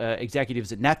head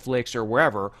executives at Netflix or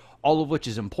wherever, all of which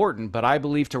is important. But I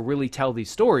believe to really tell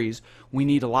these stories, we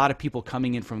need a lot of people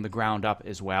coming in from the ground up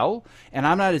as well. And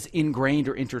I'm not as ingrained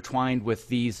or intertwined with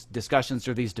these discussions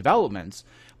or these developments,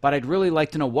 but I'd really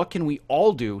like to know what can we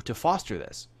all do to foster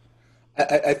this?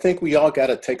 I think we all got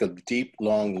to take a deep,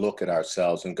 long look at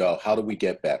ourselves and go, how do we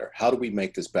get better? How do we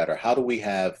make this better? How do we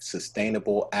have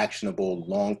sustainable, actionable,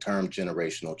 long-term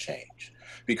generational change?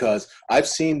 Because I've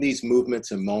seen these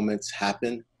movements and moments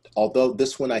happen, although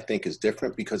this one I think is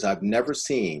different because I've never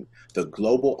seen the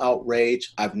global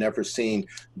outrage. I've never seen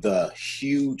the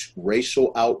huge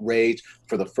racial outrage.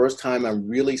 For the first time, I'm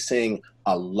really seeing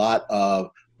a lot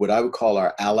of what I would call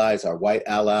our allies, our white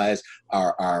allies,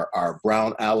 our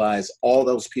brown allies, all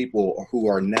those people who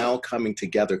are now coming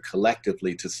together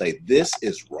collectively to say, this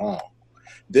is wrong.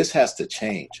 This has to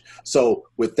change. So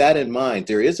with that in mind,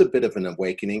 there is a bit of an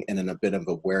awakening and a bit of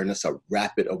awareness, a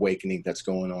rapid awakening that's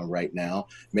going on right now.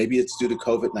 Maybe it's due to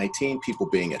COVID-19, people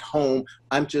being at home.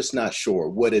 I'm just not sure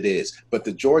what it is. But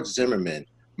the George Zimmerman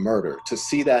murder, to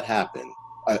see that happen,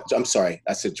 I'm sorry,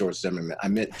 I said George Zimmerman. I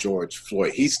meant George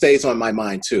Floyd. He stays on my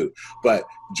mind too. But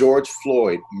George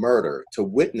Floyd murder, to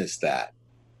witness that,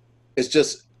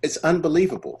 it's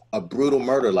unbelievable, a brutal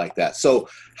murder like that. So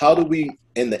how do we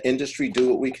in the industry do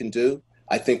what we can do?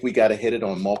 I think we got to hit it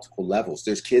on multiple levels.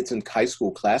 There's kids in high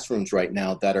school classrooms right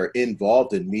now that are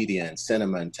involved in media and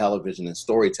cinema and television and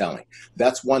storytelling.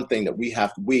 That's one thing that we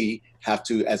have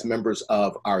to, as members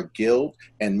of our guild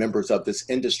and members of this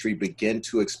industry, begin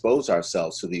to expose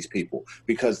ourselves to these people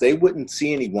because they wouldn't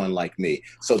see anyone like me.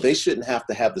 So they shouldn't have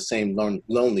to have the same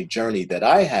lonely journey that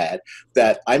I had,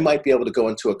 that I might be able to go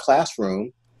into a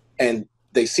classroom and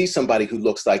they see somebody who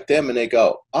looks like them and they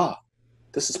go,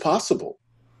 this is possible.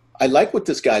 I like what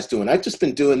this guy's doing. I've just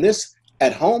been doing this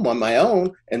at home on my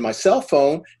own and my cell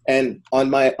phone and on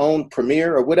my own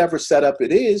Premiere or whatever setup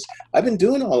it is. I've been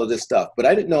doing all of this stuff, but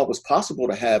I didn't know it was possible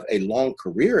to have a long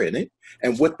career in it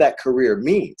and what that career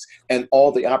means and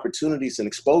all the opportunities and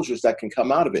exposures that can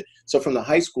come out of it. So from the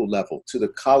high school level to the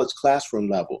college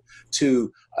classroom level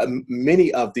to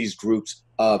many of these groups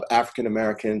of African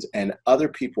Americans and other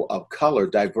people of color,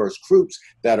 diverse groups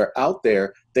that are out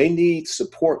there, they need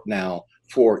support now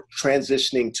for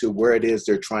transitioning to where it is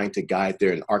they're trying to guide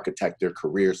their and architect their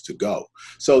careers to go.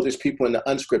 So there's people in the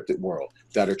unscripted world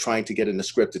that are trying to get into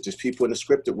scripted. There's people in the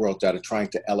scripted world that are trying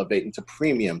to elevate into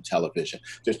premium television.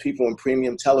 There's people in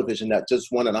premium television that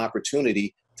just want an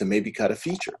opportunity to maybe cut a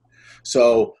feature.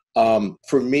 So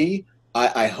for me,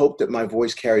 I hope that my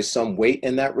voice carries some weight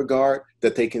in that regard,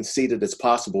 that they can see that it's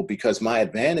possible, because my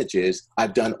advantage is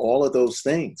I've done all of those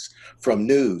things, from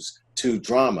news to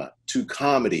drama to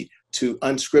comedy to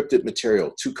unscripted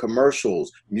material to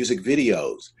commercials, music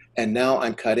videos, and now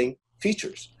I'm cutting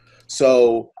features.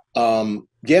 So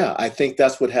yeah, I think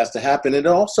that's what has to happen. And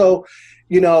also,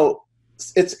 you know,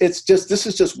 it's just, this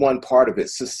is just one part of it.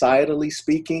 Societally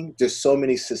speaking, there's so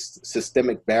many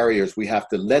systemic barriers we have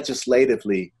to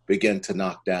legislatively begin to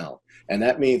knock down, and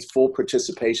that means full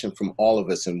participation from all of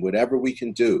us in whatever we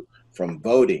can do, from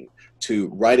voting to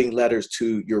writing letters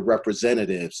to your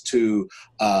representatives to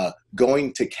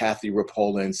going to Kathy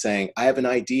Rapola and saying, I have an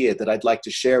idea that I'd like to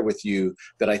share with you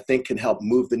that I think can help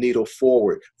move the needle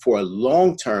forward for a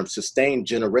long-term, sustained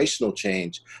generational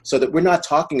change, so that we're not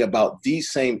talking about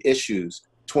these same issues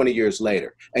 20 years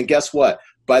later. And guess what?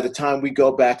 By the time we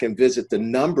go back and visit the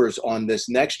numbers on this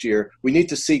next year, we need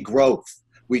to see growth.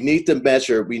 We need to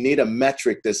measure, we need a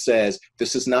metric that says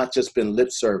this has not just been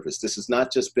lip service. This has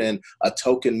not just been a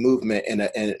token movement in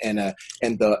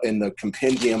the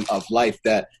compendium of life,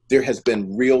 that there has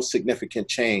been real significant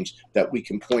change that we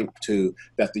can point to,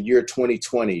 that the year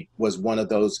 2020 was one of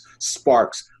those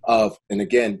sparks of, and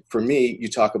again, for me, you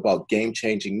talk about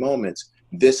game-changing moments.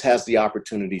 This has the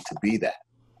opportunity to be that.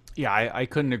 Yeah, I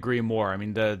couldn't agree more. I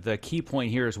mean, the key point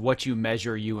here is what you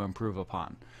measure, you improve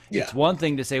upon. Yeah. It's one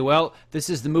thing to say, well, this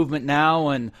is the movement now,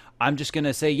 and I'm just going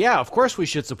to say, yeah, of course we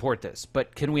should support this.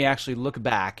 But can we actually look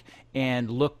back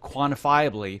and look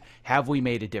quantifiably, have we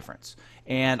made a difference?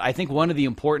 And I think one of the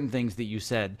important things that you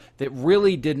said that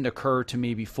really didn't occur to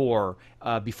me before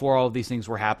all of these things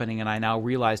were happening, and I now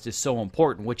realized is so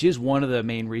important, which is one of the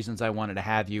main reasons I wanted to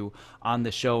have you on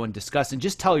the show and discuss and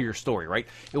just tell your story, right?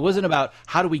 It wasn't about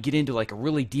how do we get into like a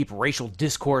really deep racial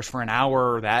discourse for an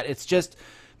hour or that. It's just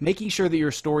making sure that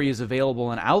your story is available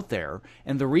and out there.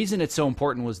 And the reason it's so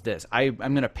important was this. I'm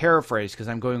going to paraphrase because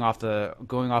I'm going off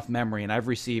memory, and I've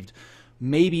received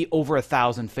maybe over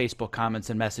 1,000 Facebook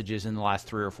comments and messages in the last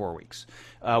 3 or 4 weeks,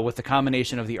 with the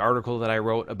combination of the article that I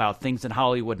wrote about things in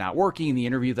Hollywood not working, and the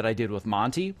interview that I did with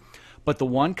Monty. But the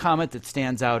one comment that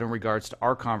stands out in regards to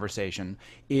our conversation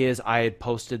is I had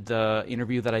posted the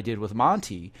interview that I did with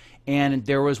Monty, and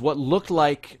there was what looked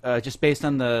like, just based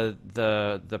on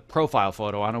the profile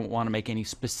photo, I don't want to make any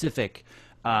specific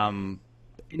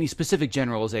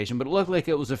generalization, but it looked like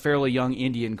it was a fairly young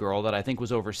Indian girl that I think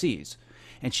was overseas.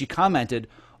 And she commented,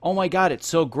 "Oh my God, it's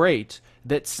so great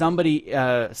that somebody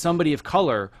of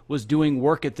color was doing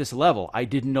work at this level. I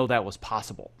didn't know that was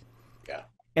possible." Yeah.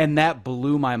 And that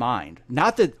blew my mind.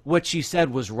 Not that what she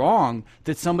said was wrong,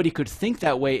 that somebody could think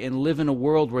that way and live in a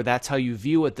world where that's how you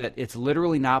view it, that it's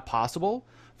literally not possible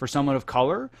for someone of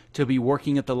color to be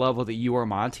working at the level that you or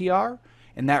Monty are.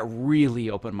 And that really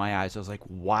opened my eyes. I was like,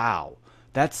 wow,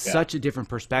 that's such a different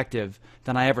perspective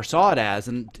than I ever saw it as.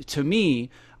 And to me,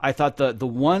 I thought the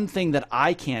one thing that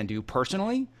I can do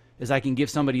personally is I can give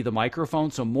somebody the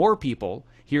microphone so more people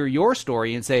hear your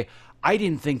story and say, I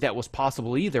didn't think that was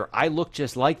possible either. I look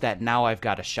just like that. Now I've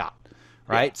got a shot,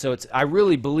 right? Yeah. So I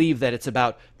really believe that it's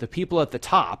about the people at the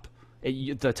top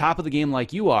of the game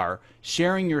like you are,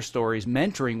 sharing your stories,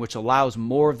 mentoring, which allows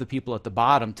more of the people at the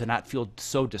bottom to not feel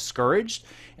so discouraged.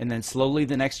 And then slowly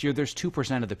the next year there's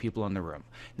 2% of the people in the room.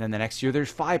 And then the next year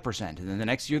there's 5%. And then the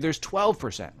next year there's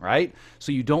 12%, right?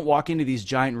 So you don't walk into these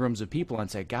giant rooms of people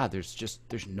and say, God,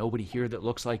 there's nobody here that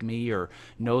looks like me or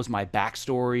knows my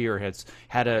backstory or has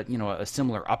had a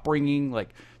similar upbringing.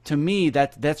 Like, to me,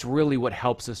 that's really what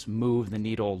helps us move the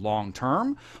needle long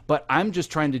term. But I'm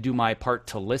just trying to do my part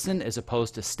to listen as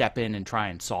opposed to step in and try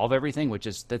and solve everything,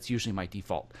 that's usually my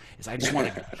default. Is I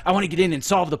want to get in and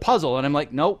solve the puzzle, and I'm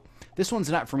like, nope, this one's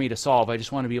not for me to solve. I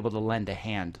just want to be able to lend a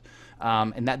hand.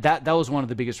 And that was one of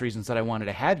the biggest reasons that I wanted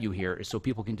to have you here, is so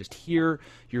people can just hear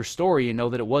your story and know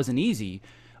that it wasn't easy,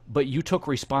 but you took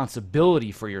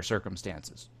responsibility for your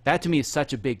circumstances. That to me is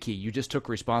such a big key. You just took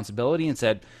responsibility and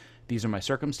said, these are my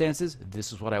circumstances.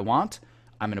 This is what I want.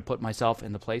 I'm going to put myself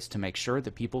in the place to make sure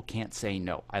that people can't say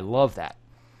no. I love that.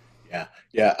 Yeah.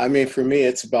 Yeah. I mean, for me,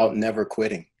 it's about never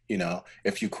quitting. You know,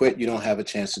 if you quit, you don't have a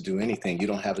chance to do anything. You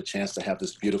don't have a chance to have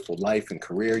this beautiful life and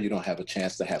career. You don't have a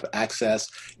chance to have access.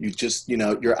 You just,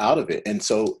 you're out of it. And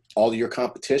so all your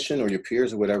competition or your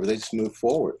peers or whatever, they just move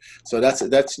forward. So that's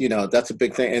a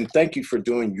big thing. And thank you for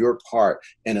doing your part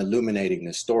in illuminating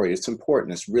this story. It's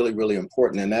important. It's really, really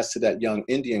important. And as to that young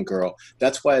Indian girl,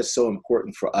 that's why it's so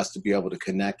important for us to be able to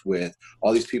connect with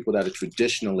all these people that are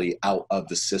traditionally out of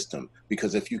the system.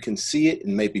 Because if you can see it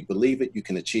and maybe believe it, you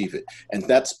can achieve it. And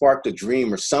that sparked a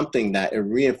dream or something that it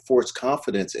reinforced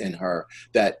confidence in her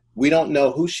that We don't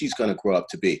know who she's going to grow up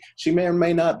to be. She may or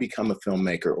may not become a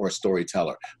filmmaker or a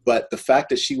storyteller, but the fact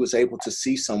that she was able to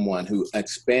see someone who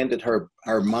expanded her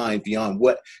mind beyond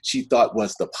what she thought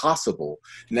was the possible,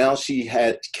 now she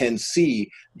can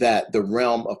see that the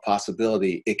realm of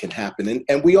possibility, it can happen.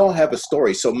 And we all have a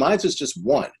story. So mine's is just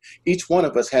one. Each one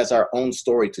of us has our own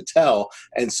story to tell.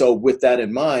 And so with that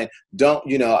in mind,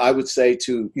 I would say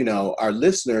to, our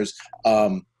listeners,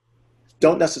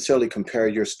 don't necessarily compare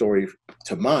your story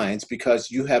to mine,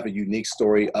 because you have a unique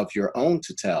story of your own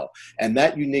to tell. And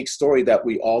that unique story that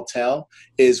we all tell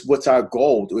is what's our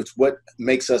goal. It's what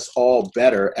makes us all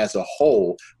better as a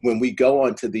whole when we go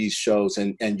onto these shows,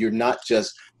 and you're not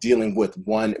just dealing with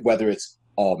one, whether it's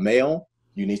all male,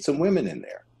 you need some women in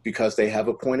there because they have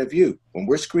a point of view. When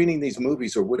we're screening these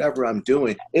movies or whatever I'm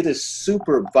doing, it is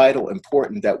super vital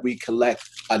important that we collect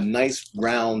a nice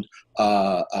round,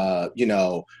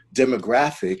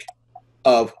 demographic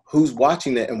of who's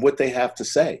watching it and what they have to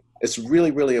say. It's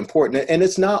really, really important. And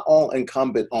it's not all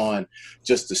incumbent on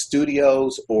just the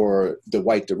studios or the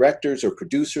white directors or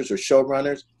producers or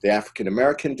showrunners. The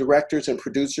African-American directors and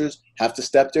producers have to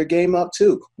step their game up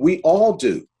too. We all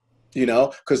do.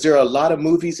 Because there are a lot of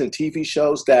movies and TV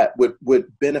shows that would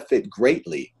benefit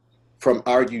greatly from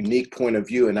our unique point of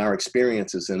view and our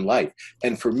experiences in life.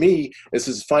 And for me, this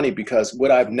is funny because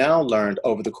what I've now learned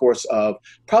over the course of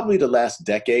probably the last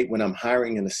decade, when I'm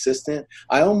hiring an assistant,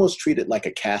 I almost treat it like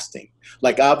a casting.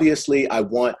 Like, obviously, I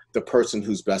want the person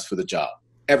who's best for the job.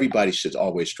 Everybody should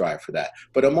always strive for that.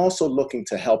 But I'm also looking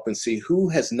to help and see who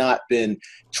has not been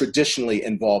traditionally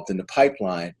involved in the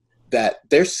pipeline, that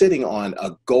they're sitting on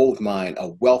a gold mine, a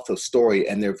wealth of story,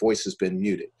 and their voice has been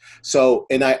muted. So,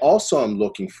 and I also am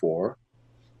looking for,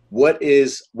 what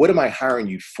am I hiring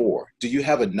you for? Do you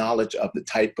have a knowledge of the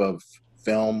type of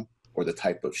film or the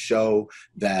type of show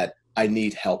that I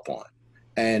need help on?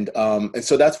 And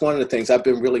so that's one of the things. I've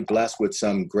been really blessed with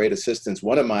some great assistants.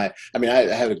 I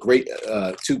had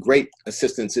two great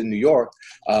assistants in New York.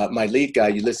 My lead guy,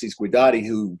 Ulysses Guidati,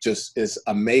 who just is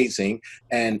amazing,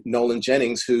 and Nolan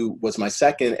Jennings, who was my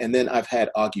second. And then I've had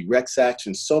Augie Rexach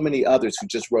and so many others who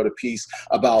just wrote a piece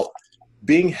about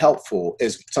being helpful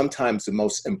is sometimes the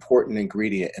most important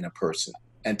ingredient in a person.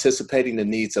 Anticipating the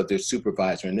needs of their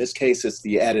supervisor. In this case, it's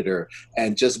the editor,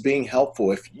 and just being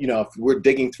helpful. If we're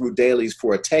digging through dailies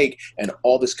for a take and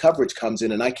all this coverage comes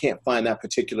in and I can't find that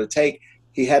particular take,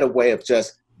 he had a way of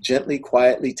just gently,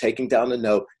 quietly taking down the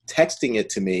note, texting it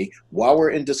to me while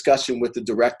we're in discussion with the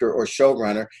director or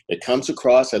showrunner. It comes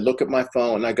across, I look at my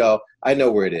phone and I go, I know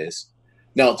where it is.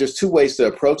 Now, there's two ways to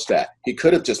approach that. He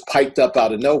could have just piped up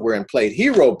out of nowhere and played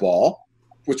hero ball,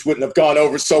 which wouldn't have gone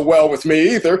over so well with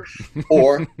me either.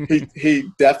 Or he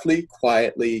definitely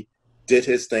quietly did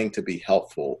his thing to be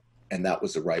helpful, and that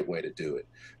was the right way to do it.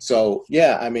 So,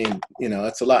 yeah,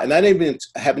 it's a lot. And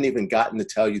I haven't even gotten to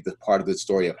tell you the part of the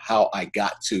story of how I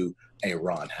got to a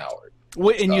Ron Howard.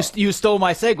 And you stole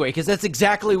my segue, because that's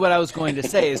exactly what I was going to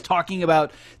say, is talking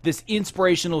about this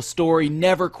inspirational story,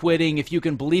 never quitting. If you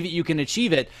can believe it, you can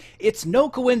achieve it. It's no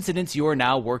coincidence you are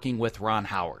now working with Ron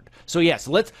Howard. So yes,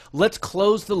 let's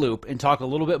close the loop and talk a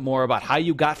little bit more about how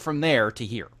you got from there to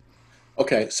here.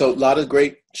 Okay, so a lot of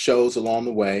great shows along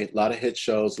the way, a lot of hit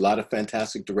shows, a lot of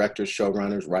fantastic directors,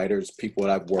 showrunners, writers, people that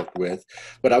I've worked with.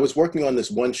 But I was working on this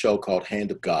one show called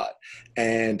Hand of God,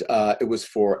 and it was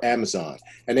for Amazon.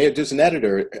 And there's an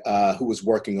editor who was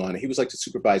working on it. He was like the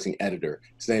supervising editor.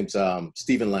 His name's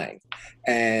Stephen Lang.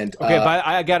 And okay, but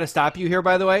I got to stop you here,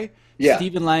 by the way. Yeah.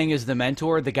 Stephen Lang is the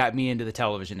mentor that got me into the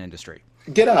television industry.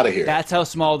 Get out of here. That's how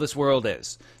small this world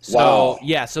is. So, wow.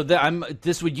 Yeah, so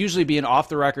this would usually be an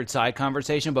off-the-record side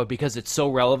conversation, but because it's so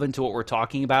relevant to what we're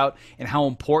talking about and how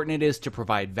important it is to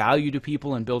provide value to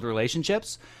people and build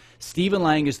relationships, Stephen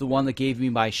Lang is the one that gave me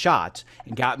my shot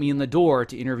and got me in the door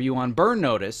to interview on Burn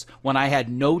Notice when I had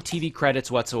no TV credits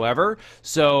whatsoever.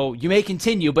 So you may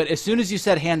continue, but as soon as you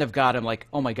said Hand of God, I'm like,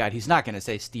 oh my God, he's not going to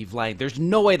say Steve Lang. There's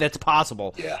no way that's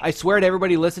possible. Yeah. I swear to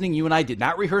everybody listening, you and I did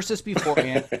not rehearse this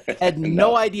beforehand, had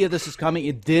no idea this was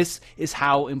coming. This is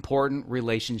how important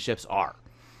relationships are.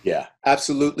 Yeah,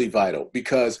 absolutely vital,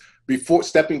 because before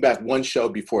stepping back one show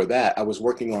before that, I was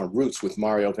working on Roots with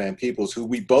Mario Van Peebles, who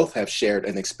we both have shared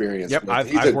an experience with.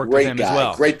 I've He's a worked great with him guy, as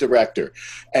well. Great director.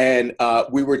 And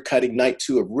we were cutting night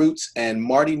 2 of Roots, and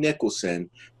Marty Nicholson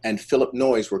and Philip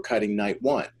Noyes were cutting night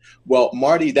 1. Well,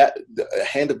 Marty,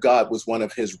 Hand of God was one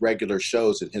of his regular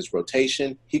shows in his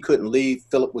rotation. He couldn't leave.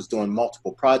 Philip was doing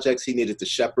multiple projects. He needed to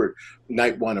shepherd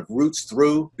night 1 of Roots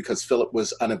through because Philip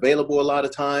was unavailable a lot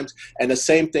of times. And the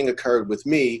same thing occurred with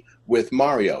me with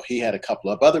Mario. He had a couple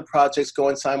of other projects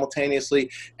going simultaneously,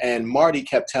 and Marty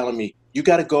kept telling me, You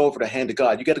got to go over to Hand of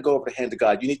God. You got to go over to Hand of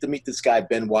God. You need to meet this guy,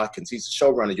 Ben Watkins. He's a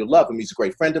showrunner. You'll love him. He's a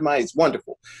great friend of mine. He's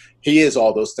wonderful. He is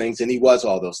all those things, and he was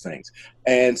all those things.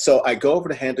 And so I go over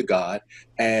to Hand of God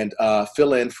and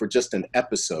fill in for just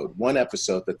one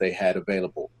episode that they had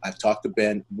available. I've talked to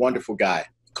Ben, wonderful guy.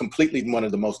 Completely one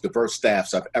of the most diverse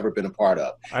staffs I've ever been a part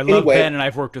of. I love Ben, and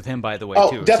I've worked with him, by the way,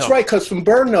 too. Oh, that's right, because from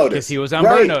Burn Notice. Because he was on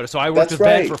Burn Notice, so I worked with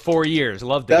Ben for 4 years.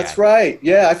 Loved the guy. That's right.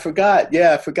 Yeah, I forgot.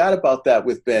 Yeah, I forgot about that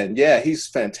with Ben. Yeah, he's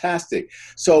fantastic.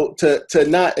 So to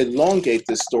not elongate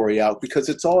this story out, because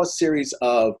it's all a series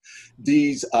of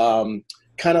these kind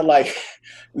of like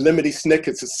Lemony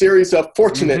Snicket's, a series of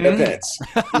fortunate events.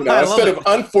 You know, instead of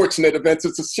unfortunate events,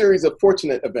 it's a series of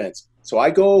fortunate events. So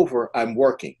I go over, I'm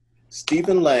working.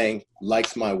 Stephen Lang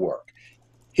likes my work.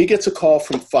 He gets a call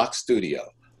from Fox Studio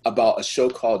about a show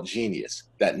called Genius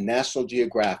that National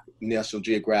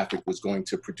Geographic was going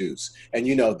to produce. And,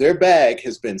 you know, their bag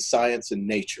has been science and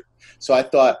nature. So I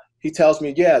thought, he tells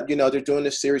me, yeah, you know, they're doing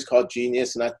this series called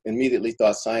Genius. And I immediately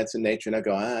thought science and nature. And I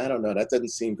go, I don't know. That doesn't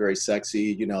seem very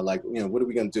sexy. You know, like, you know, what are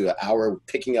we going to do? An hour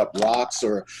picking up rocks?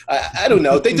 Or I don't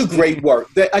know. They do great work.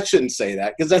 I shouldn't say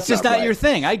that because that's just not right. Your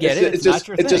thing. I get it. It's not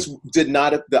your thing. It just did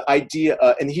not, the idea,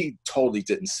 and he totally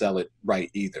didn't sell it right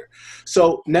either.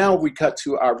 So now we cut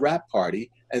to our wrap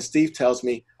party and Steve tells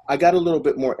me, I got a little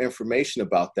bit more information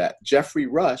about that. Jeffrey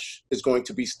Rush is going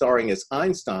to be starring as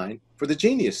Einstein for the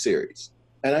Genius series.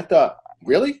 And I thought,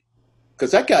 really?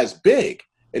 Because that guy's big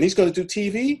and he's going to do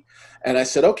TV. And I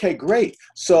said, okay, great.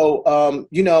 So,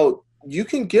 you know, you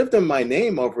can give them my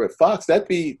name over at Fox. That'd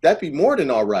be more than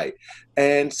all right.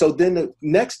 And so then the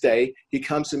next day he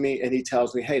comes to me and he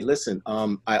tells me, hey, listen,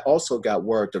 I also got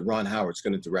word that Ron Howard's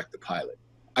going to direct the pilot.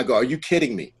 I go, are you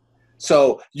kidding me?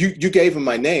 So you gave him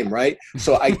my name, right?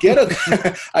 So I get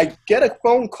a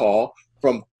phone call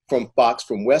from Fox,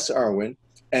 from Wes Irwin.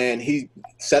 And he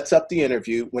sets up the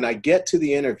interview. When I get to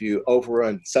the interview over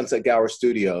on Sunset Gower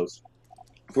Studios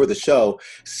for the show,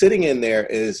 sitting in there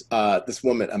is this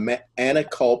woman, Anna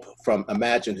Culp from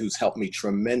Imagine, who's helped me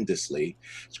tremendously.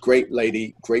 She's a great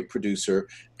lady, great producer.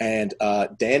 And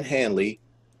Dan Hanley,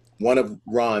 one of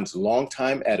Ron's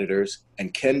longtime editors,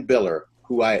 and Ken Biller,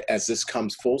 who as this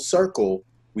comes full circle,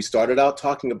 we started out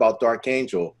talking about Dark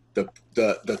Angel,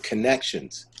 the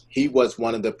connections. He was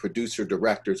one of the producer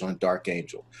directors on Dark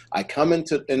Angel. I come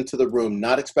into the room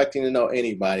not expecting to know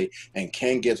anybody, and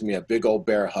Ken gives me a big old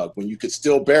bear hug when you could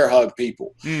still bear hug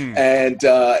people. And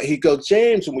he goes,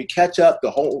 James, and we catch up, the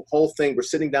whole thing. We're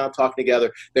sitting down talking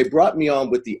together. They brought me on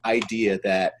with the idea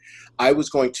that I was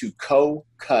going to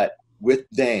co-cut with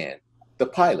Dan the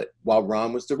pilot while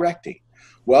Ron was directing.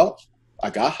 Well, I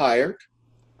got hired.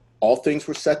 All things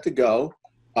were set to go.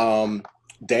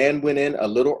 Dan went in a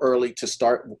little early to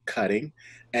start cutting,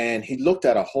 and he looked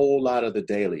at a whole lot of the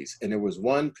dailies. And there was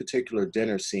one particular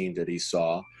dinner scene that he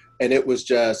saw, and it was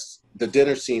just the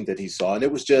dinner scene that he saw. And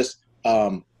it was just,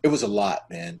 it was a lot,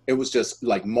 man. It was just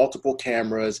like multiple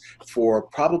cameras for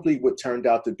probably what turned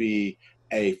out to be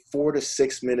a 4 to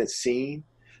 6 minute scene.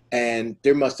 And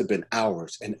there must have been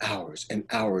hours and hours and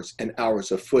hours and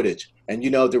hours of footage. And, you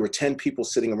know, there were 10 people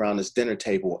sitting around this dinner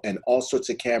table and all sorts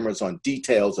of cameras on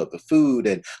details of the food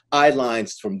and eye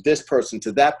lines from this person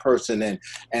to that person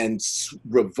and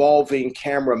revolving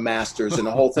camera masters and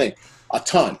the whole thing. A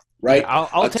ton, right? Yeah,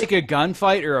 I'll take a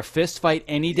gunfight or a fist fight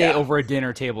any day over a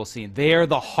dinner table scene. They are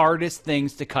the hardest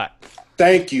things to cut.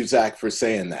 Thank you, Zack, for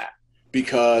saying that.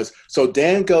 Because so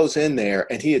Dan goes in there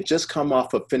and he had just come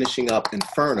off of finishing up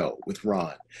Inferno with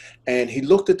Ron, and he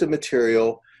looked at the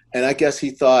material and I guess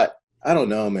he thought, I don't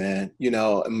know, man, you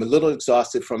know, I'm a little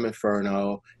exhausted from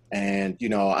Inferno and, you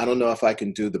know, I don't know if I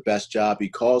can do the best job. He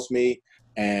calls me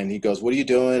and he goes, what are you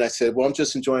doing? I said, well, I'm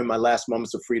just enjoying my last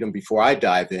moments of freedom before I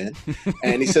dive in.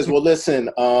 And he says, well, listen,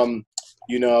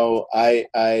 you know, I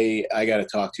got to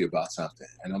talk to you about something.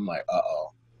 And I'm like,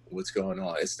 uh-oh. What's going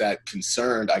on? It's that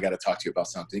concerned. I got to talk to you about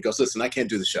something. He goes, listen, I can't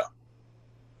do the show.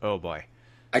 Oh boy.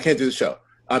 I can't do the show.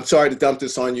 I'm sorry to dump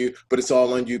this on you, but it's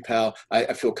all on you, pal.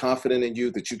 I feel confident in you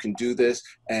that you can do this.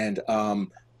 And, I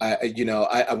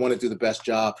want to do the best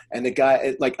job. And the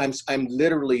guy, like, I'm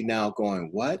literally now going,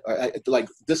 what? Like,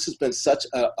 this has been such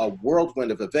a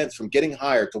whirlwind of events, from getting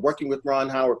hired to working with Ron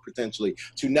Howard potentially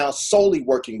to now solely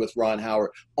working with Ron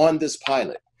Howard on this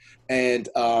pilot. And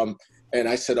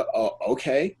I said,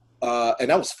 okay.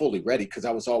 And I was fully ready because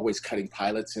I was always cutting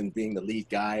pilots and being the lead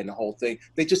guy and the whole thing.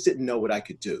 They just didn't know what I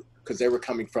could do because they were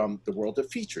coming from the world of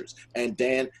features. And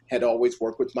Dan had always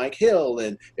worked with Mike Hill,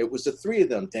 and it was the three of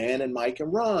them, Dan and Mike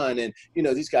and Ron. And, you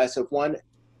know, these guys have won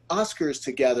Oscars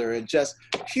together and just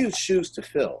huge shoes to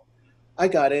fill. I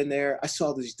got in there. I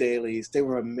saw these dailies. They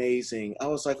were amazing. I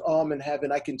was like, oh, I'm in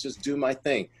heaven. I can just do my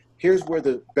thing. Here's where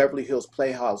the Beverly Hills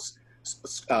Playhouse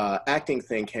acting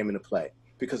thing came into play,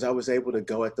 because I was able to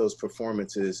go at those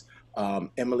performances.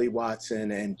 Emily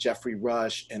Watson and Jeffrey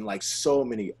Rush and like so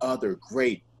many other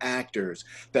great actors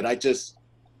that I just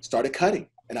started cutting,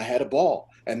 and I had a ball.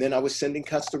 And then I was sending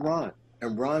cuts to Ron,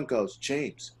 and Ron goes,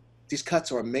 James, these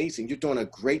cuts are amazing. You're doing a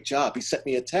great job. He sent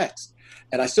me a text,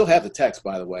 and I still have the text,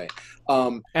 by the way.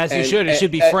 As you should. It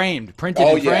should be framed, printed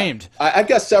Oh and yeah, framed. I've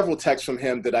got several texts from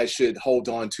him that I should hold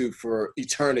on to for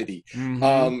eternity.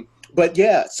 Mm-hmm. But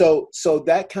yeah, so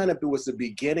that kind of was the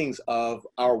beginnings of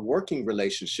our working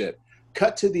relationship.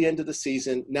 Cut to the end of the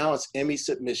season. Now it's Emmy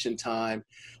submission time.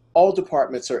 All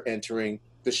departments are entering.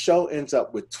 The show ends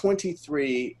up with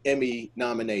 23 Emmy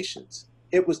nominations.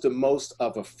 It was the most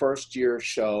of a first year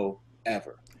show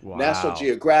ever. Wow. National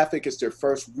Geographic is their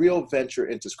first real venture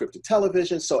into scripted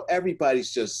television, so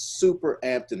everybody's just super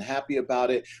amped and happy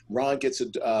about it. Ron gets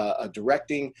a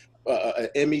directing, an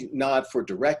Emmy nod for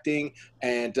directing,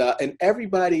 and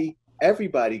everybody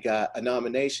got a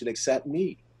nomination except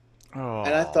me. Oh.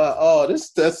 And I thought, oh, this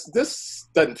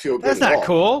doesn't feel good. That's at not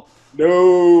all.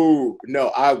 cool. No,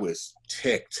 I was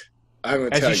ticked. I'm gonna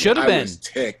As tell you should have I been. was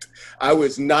ticked. I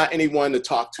was not anyone to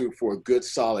talk to for a good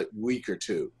solid week or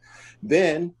two.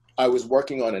 Then I was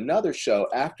working on another show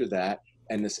after that,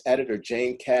 and this editor,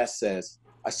 Jane Cass, says,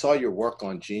 I saw your work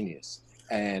on Genius,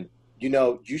 and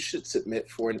you should submit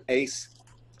for an ACE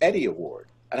Eddie Award.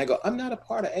 And I go, I'm not a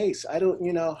part of ACE. I don't,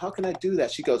 how can I do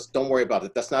that? She goes, don't worry about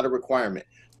it. That's not a requirement.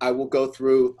 I will go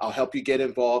through. I'll help you get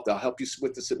involved. I'll help you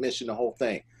with the submission, the whole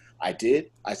thing. I did.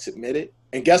 I submitted.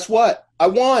 And guess what? I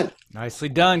won. Nicely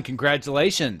done.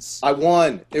 Congratulations. I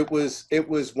won. It was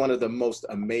one of the most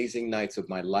amazing nights of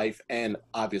my life and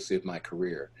obviously of my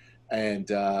career.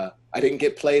 And I didn't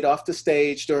get played off the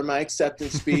stage during my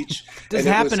acceptance speech. This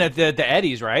happened at the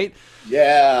Eddies, right?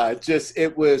 Yeah,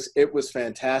 it was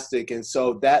fantastic. And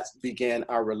so that began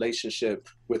our relationship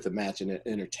with Imagine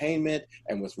Entertainment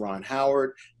and with Ron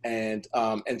Howard. And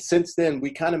since then,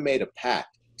 we kind of made a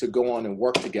pact to go on and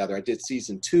work together. I did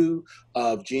season 2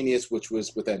 of Genius, which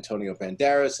was with Antonio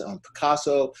Banderas on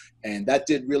Picasso, and that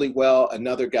did really well.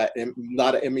 Another got a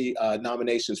lot of Emmy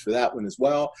nominations for that one as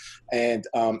well. And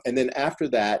then after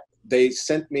that, they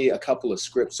sent me a couple of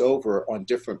scripts over on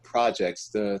different projects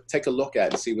to take a look at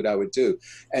and see what I would do.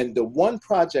 And the one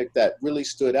project that really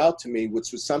stood out to me,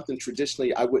 which was something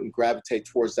traditionally I wouldn't gravitate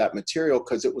towards that material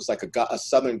because it was like a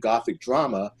Southern Gothic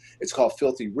drama. It's called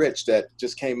Filthy Rich that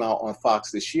just came out on Fox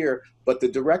this year. But the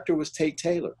director was Tate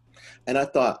Taylor. And I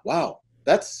thought, wow,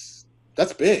 that's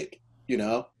big.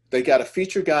 They got a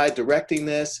feature guy directing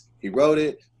this. He wrote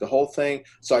it, the whole thing.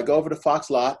 So I go over to Fox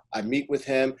Lot. I meet with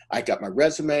him. I got my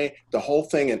resume, the whole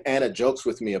thing. And Anna jokes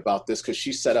with me about this because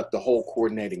she set up the whole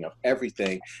coordinating of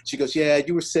everything. She goes, yeah,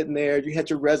 you were sitting there. You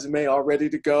had your resume all ready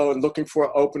to go and looking for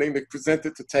an opening to present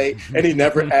it to Tate. And he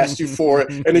never asked you for it.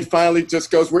 And he finally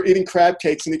just goes, we're eating crab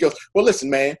cakes. And he goes, well,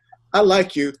 listen, man, I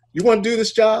like you. You want to do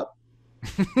this job?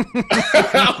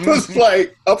 I was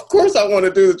like, of course I want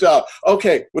to do the job.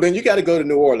 Okay, well then you got to go to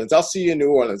New Orleans. I'll see you in New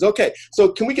Orleans. Okay, so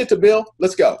can we get to Bill?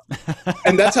 Let's go.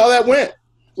 And that's how that went.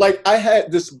 Like I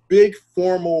had this big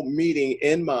formal meeting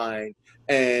in mind,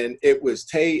 and it was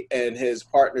Tate and his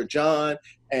partner John,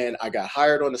 and I got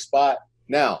hired on the spot.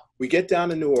 Now we get down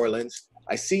to New Orleans.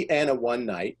 I see Anna one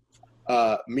night.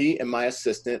 Me and my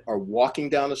assistant are walking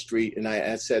down the street, and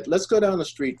I said, let's go down the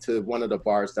street to one of the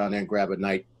bars down there and grab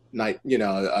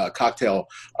a cocktail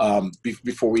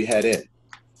before we head in.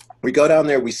 We go down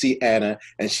there, we see Anna,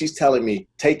 and she's telling me,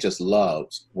 Tate just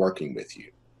loves working with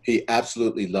you. He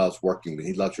absolutely loves working with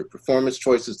you. He loves your performance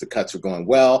choices. The cuts are going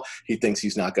well. He thinks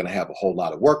he's not going to have a whole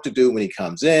lot of work to do when he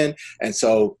comes in. And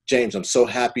so, James, I'm so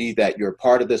happy that you're a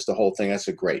part of this, the whole thing. I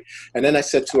said, great. And then I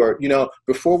said to her,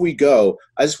 before we go,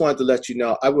 I just wanted to let you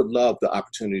know, I would love the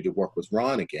opportunity to work with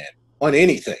Ron again on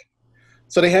anything.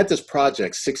 So they had this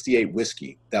project, 68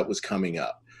 Whiskey, that was coming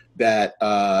up. That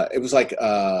it was like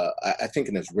I think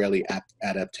an Israeli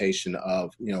adaptation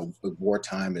of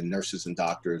wartime and nurses and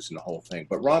doctors and the whole thing.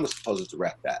 But Ron was supposed to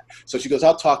direct that. So she goes,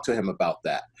 I'll talk to him about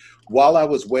that. While I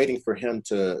was waiting for him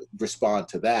to respond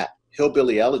to that,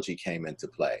 Hillbilly Elegy came into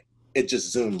play. It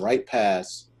just zoomed right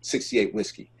past 68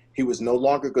 Whiskey. He was no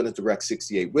longer going to direct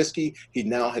 68 Whiskey. He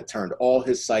now had turned all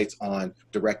his sights on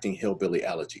directing Hillbilly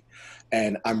Elegy.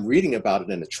 And I'm reading about it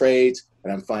in the trades,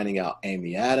 and I'm finding out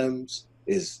Amy Adams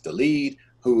is the lead,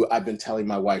 who I've been telling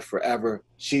my wife forever.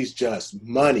 She's just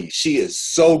money. She is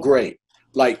so great.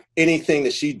 Like anything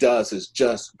that she does is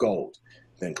just gold.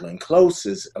 Then Glenn Close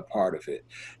is a part of it.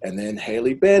 And then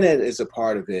Haley Bennett is a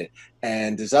part of it.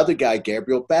 And this other guy,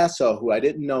 Gabriel Basso, who I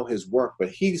didn't know his work, but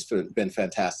he's been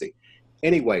fantastic.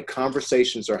 Anyway,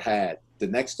 conversations are had. The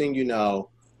next thing you know,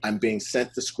 I'm being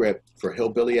sent the script for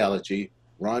Hillbilly Elegy.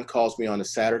 Ron calls me on a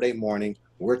Saturday morning.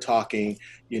 We're talking,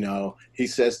 he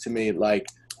says to me like,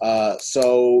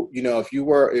 so,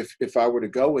 if I were to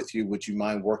go with you, would you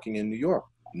mind working in New York?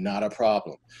 Not a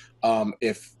problem.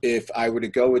 If I were to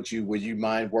go with you, would you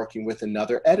mind working with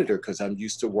another editor? Because I'm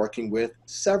used to working with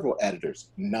several editors.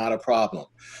 Not a problem.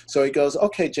 So he goes,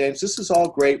 okay, James, this is all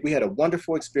great. We had a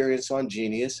wonderful experience on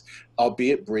Genius,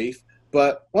 albeit brief,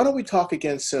 but why don't we talk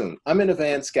again soon? I'm in a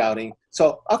van scouting,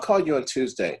 so I'll call you on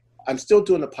Tuesday. I'm still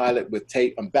doing the pilot with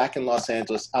Tate. I'm back in Los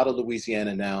Angeles, out of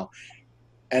Louisiana now,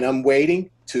 and I'm waiting.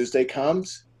 Tuesday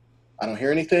comes. I don't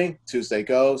hear anything. Tuesday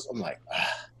goes. I'm like,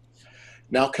 ah.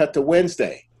 Now cut to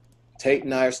Wednesday. Tate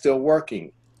and I are still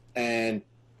working. And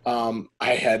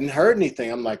I hadn't heard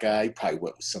anything. I'm like, I probably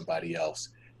went with somebody else.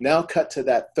 Now cut to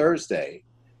that Thursday.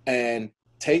 And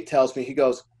Tate tells me, he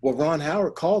goes, well, Ron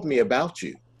Howard called me about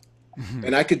you. Mm-hmm.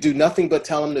 And I could do nothing but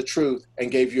tell him the truth and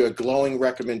gave you a glowing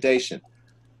recommendation.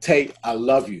 Tate, I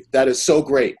love you. That is so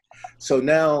great. So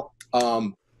now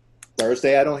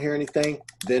Thursday, I don't hear anything.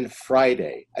 Then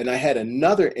Friday. And I had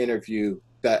another interview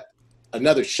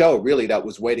another show really that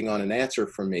was waiting on an answer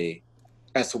for me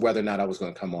as to whether or not I was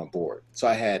going to come on board. So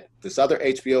I had this other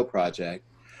HBO project.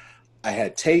 I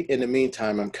had Tate in the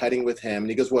meantime. I'm cutting with him. And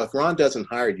he goes, well, if Ron doesn't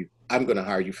hire you, I'm going to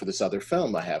hire you for this other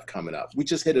film I have coming up. We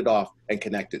just hit it off and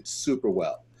connected super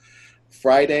well.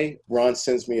 Friday, Ron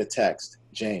sends me a text.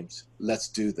 James, let's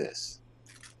do this.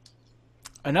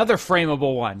 Another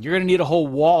frameable one. You're going to need a whole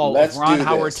wall of Ron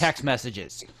Howard text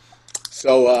messages.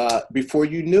 So before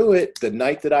you knew it, the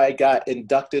night that I got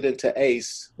inducted into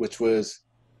ACE, which was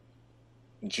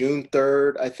June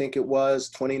 3rd, I think it was,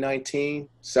 2019,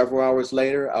 several hours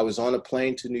later, I was on a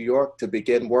plane to New York to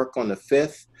begin work on the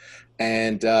 5th.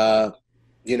 And, the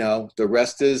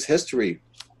rest is history.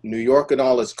 New York in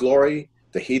all its glory,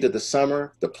 the heat of the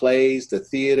summer, the plays, the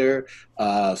theater,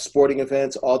 sporting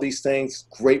events, all these things,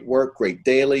 great work, great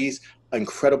dailies,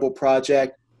 incredible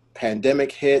project,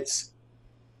 pandemic hits.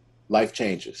 Life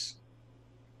changes.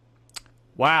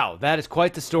 Wow, that is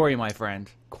quite the story, my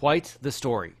friend. Quite the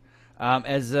story.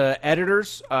 As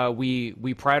editors,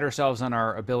 we pride ourselves on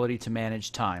our ability to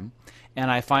manage time. And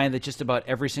I find that just about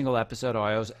every single episode,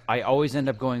 I always end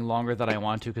up going longer than I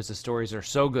want to because the stories are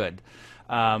so good.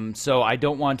 So I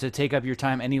don't want to take up your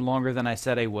time any longer than I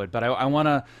said I would. But I want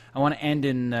to end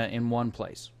in one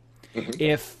place.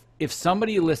 Mm-hmm. If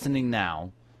somebody listening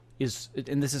now is,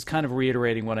 and this is kind of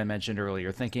reiterating what I mentioned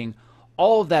earlier, thinking,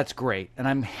 all of that's great, and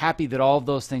I'm happy that all of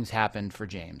those things happened for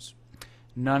James.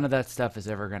 None of that stuff is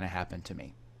ever going to happen to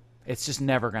me. It's just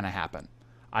never going to happen.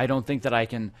 I don't think that I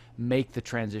can make the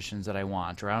transitions that I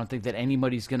want, or I don't think that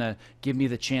anybody's going to give me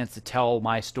the chance to tell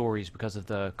my stories because of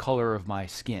the color of my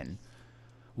skin.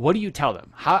 What do you tell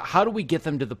them? How do we get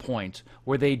them to the point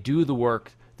where they do the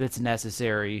work that's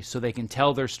necessary so they can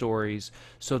tell their stories,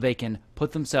 so they can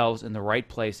put themselves in the right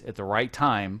place at the right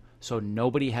time so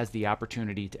nobody has the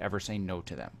opportunity to ever say no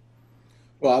to them?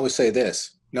 Well, I would say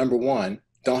this. Number one,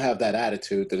 don't have that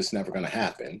attitude that it's never going to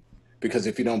happen, because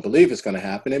if you don't believe it's going to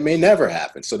happen, it may never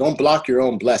happen. So don't block your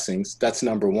own blessings. That's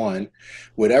number one.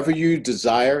 Whatever you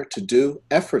desire to do,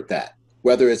 effort that.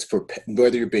 Whether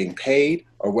you're being paid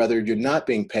or whether you're not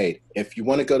being paid. If you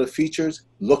want to go to features,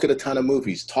 look at a ton of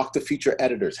movies, talk to feature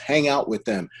editors, hang out with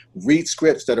them, read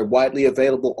scripts that are widely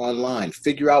available online,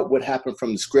 figure out what happened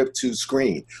from the script to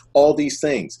screen, all these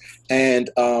things.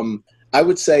 And I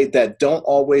would say that don't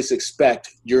always expect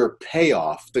your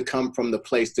payoff to come from the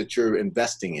place that you're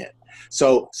investing in.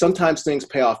 So sometimes things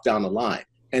pay off down the line.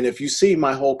 And if you see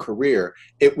my whole career,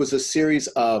 it was a series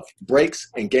of breaks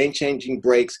and game-changing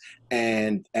breaks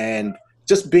and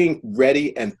just being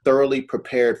ready and thoroughly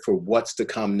prepared for what's to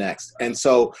come next. And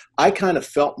so I kind of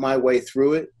felt my way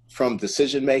through it from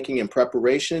decision-making and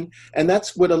preparation. And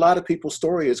that's what a lot of people's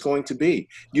story is going to be.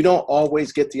 You don't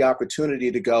always get the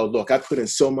opportunity to go, look, I put in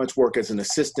so much work as an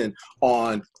assistant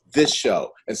on this show.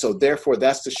 And so therefore,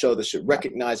 that's the show that should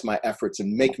recognize my efforts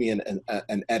and make me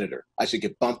an editor. I should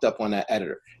get bumped up on that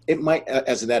editor. It might,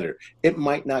 as an editor, it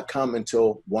might not come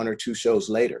until one or two shows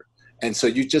later. And so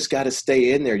you just got to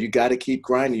stay in there. You got to keep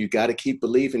grinding. You got to keep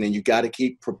believing, and you got to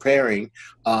keep preparing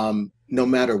no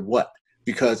matter what,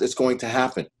 because it's going to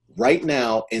happen. right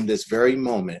now in this very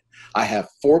moment, I have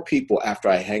 4 people after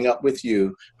I hang up with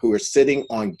you who are sitting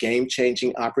on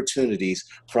game-changing opportunities,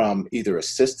 from either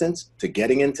assistance to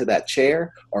getting into that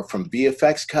chair, or from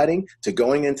VFX cutting to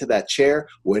going into that chair.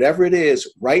 Whatever it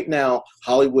is, right now,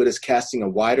 Hollywood is casting a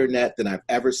wider net than I've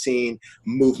ever seen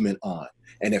movement on.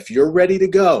 And if you're ready to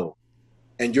go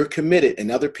and you're committed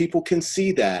and other people can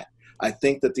see that, I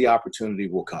think that the opportunity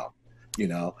will come. You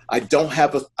know, I don't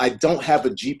have a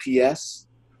GPS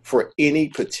for any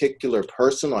particular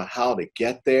person on how to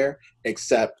get there,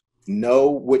 except know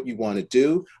what you want to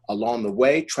do along the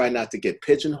way. Try not to get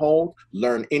pigeonholed,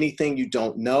 learn anything you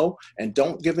don't know, and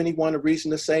don't give anyone a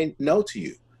reason to say no to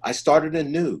you. I started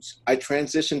in news. I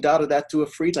transitioned out of that to a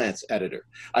freelance editor.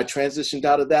 I transitioned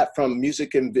out of that from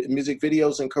music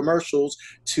videos and commercials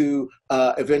to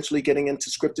eventually getting into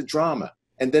scripted drama.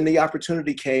 And then the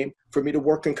opportunity came for me to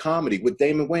work in comedy with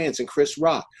Damon Wayans and Chris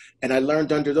Rock. And I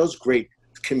learned under those great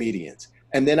comedians.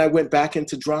 And then I went back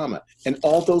into drama. And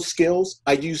all those skills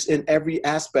I use in every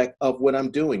aspect of what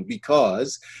I'm doing,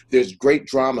 because there's great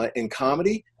drama in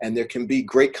comedy and there can be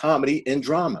great comedy in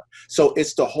drama. So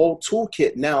it's the whole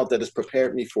toolkit now that has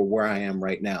prepared me for where I am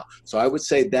right now. So I would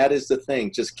say that is the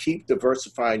thing. Just keep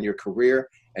diversifying your career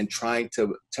and trying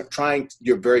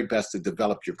your very best to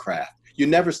develop your craft. You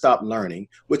never stop learning,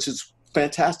 which is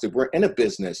fantastic. We're in a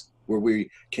business where we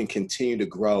can continue to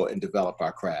grow and develop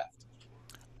our craft.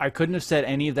 I couldn't have said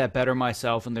any of that better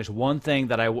myself, and there's one thing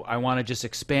that I want to just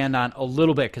expand on a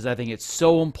little bit, because I think it's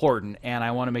so important, and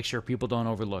I want to make sure people don't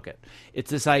overlook it. It's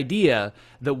this idea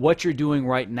that what you're doing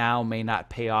right now may not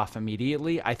pay off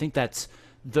immediately. I think that's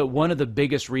one of the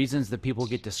biggest reasons that people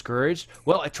get discouraged.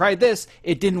 Well, I tried this,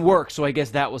 it didn't work, so I guess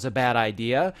that was a bad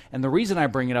idea. And the reason I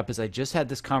bring it up is I just had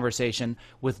this conversation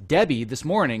with Debbie this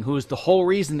morning, who is the whole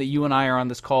reason that you and I are on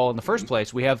this call in the first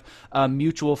place. We have a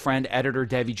mutual friend, editor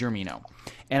Debbie Germino.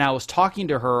 And I was talking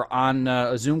to her on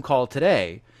a Zoom call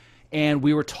today, and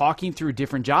we were talking through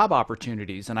different job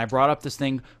opportunities, and I brought up this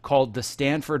thing called the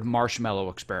Stanford Marshmallow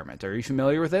Experiment. Are you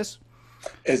familiar with this?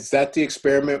 Is that the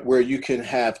experiment where you can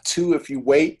have 2 if you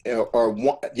wait, or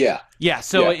 1? Yeah. Yeah.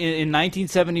 So in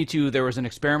 1972, there was an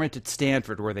experiment at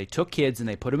Stanford where they took kids and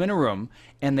they put them in a room,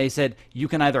 and they said, you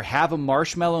can either have a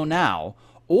marshmallow now,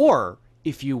 or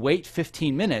if you wait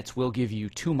 15 minutes, we'll give you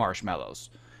 2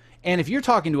 marshmallows. And if you're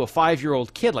talking to a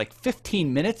 5-year-old kid, like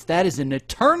 15 minutes, that is an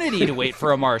eternity to wait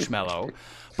for a marshmallow.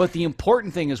 But the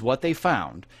important thing is what they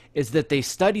found is that they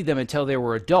studied them until they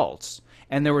were adults.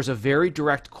 And there was a very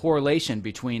direct correlation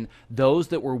between those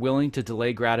that were willing to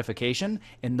delay gratification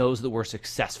and those that were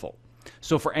successful.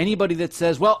 So for anybody that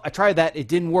says, well, I tried that, it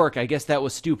didn't work, I guess that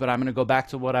was stupid, I'm going to go back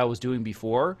to what I was doing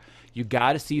before, you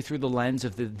got to see through the lens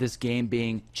of this game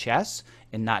being chess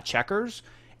and not checkers.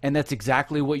 And that's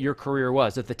exactly what your career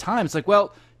was. At the time, it's like,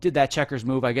 well, did that checkers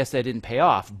move? I guess that didn't pay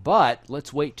off. But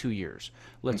let's wait 2 years.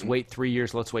 Let's wait 3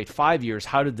 years. Let's wait 5 years.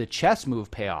 How did the chess move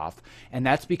pay off? And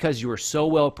that's because you were so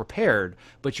well prepared,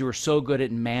 but you were so good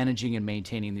at managing and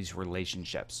maintaining these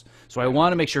relationships. So I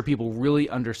want to make sure people really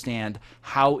understand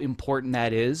how important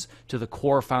that is to the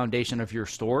core foundation of your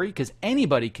story, because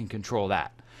anybody can control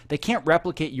that. They can't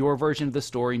replicate your version of the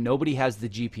story. Nobody has the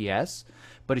GPS.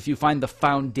 But if you find the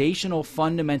foundational,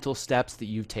 fundamental steps that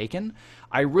you've taken,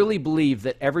 I really believe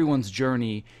that everyone's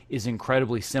journey is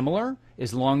incredibly similar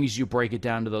as long as you break it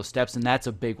down to those steps. And that's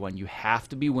a big one. You have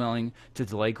to be willing to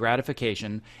delay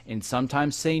gratification and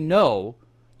sometimes say no,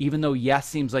 even though yes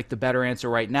seems like the better answer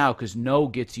right now, because no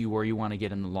gets you where you want to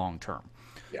get in the long term.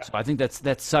 Yeah. So I think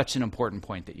that's such an important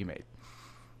point that you made.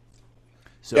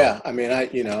 So, yeah, I mean,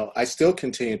 I still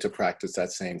continue to practice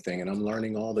that same thing, and I'm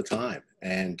learning all the time.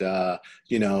 And,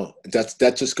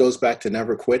 that just goes back to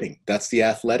never quitting. That's the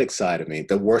athletic side of me.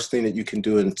 The worst thing that you can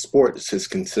do in sports is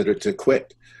consider to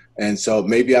quit. And so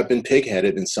maybe I've been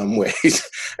pig-headed in some ways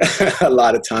a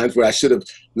lot of times, where I should have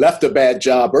left a bad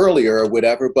job earlier or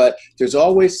whatever, but there's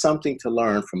always something to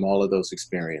learn from all of those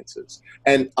experiences.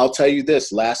 And I'll tell you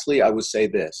this, lastly, I would say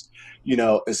this,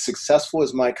 as successful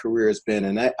as my career has been,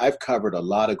 and I've covered a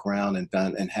lot of ground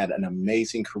and had an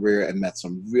amazing career and met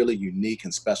some really unique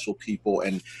and special people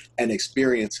and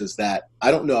experiences that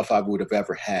I don't know if I would have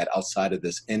ever had outside of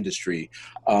this industry.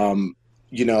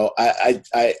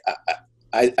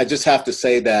 I just have to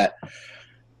say that,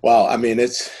 wow, I mean,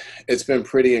 it's been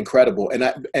pretty incredible.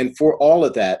 And for all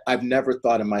of that, I've never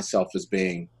thought of myself as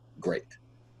being great.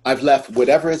 I've left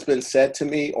whatever has been said to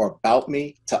me or about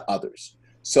me to others.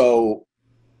 So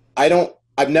I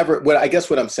guess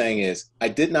what I'm saying is I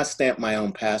did not stamp my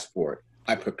own passport.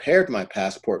 I prepared my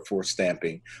passport for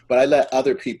stamping, but I let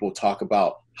other people talk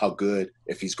about how good,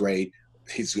 if he's great,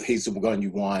 he's the one you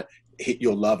want.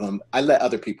 you'll love him. I let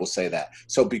other people say that.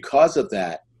 So because of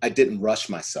that, I didn't rush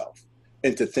myself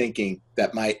into thinking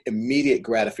that my immediate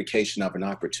gratification of an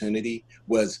opportunity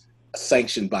was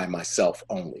sanctioned by myself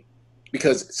only.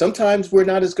 Because sometimes we're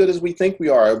not as good as we think we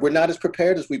are. We're not as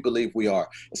prepared as we believe we are.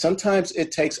 Sometimes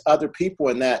it takes other people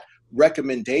and that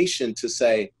recommendation to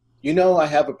say, I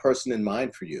have a person in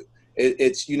mind for you.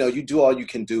 It's, you do all you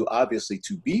can do, obviously,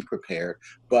 to be prepared.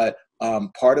 But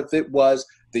part of it was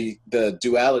the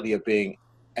duality of being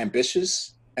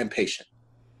ambitious and patient.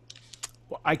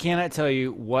 Well, I cannot tell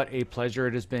you what a pleasure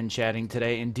it has been chatting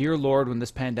today. And dear Lord, when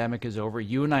this pandemic is over,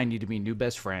 you and I need to be new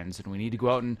best friends, and we need to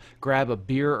go out and grab a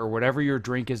beer or whatever your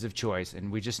drink is of choice.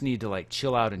 And we just need to like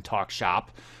chill out and talk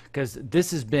shop, because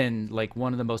this has been like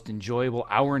one of the most enjoyable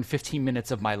hour and 15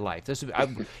 minutes of my life.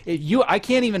 I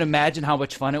can't even imagine how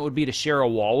much fun it would be to share a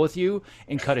wall with you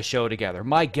and cut a show together.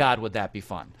 My God, would that be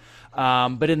fun.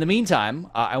 But in the meantime,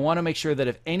 I want to make sure that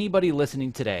if anybody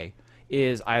listening today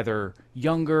is either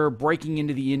younger, breaking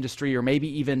into the industry, or maybe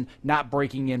even not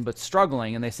breaking in but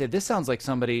struggling, and they say, this sounds like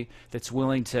somebody that's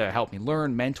willing to help me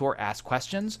learn, mentor, ask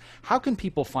questions, how can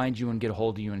people find you and get a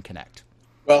hold of you and connect?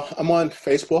 Well, I'm on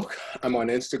Facebook. I'm on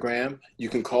Instagram. You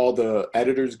can call the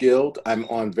Editors Guild. I'm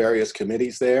on various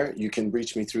committees there. You can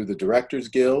reach me through the Directors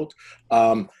Guild.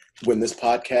 When this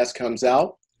podcast comes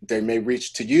out, they may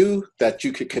reach to you that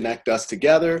you could connect us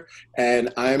together.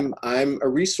 And I'm a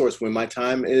resource when my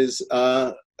time is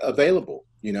available.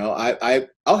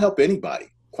 I'll help anybody.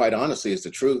 Quite honestly, is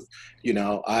the truth.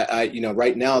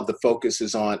 Right now the focus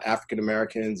is on African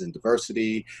Americans and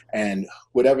diversity and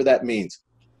whatever that means,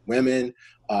 women,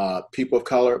 people of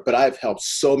color. But I've helped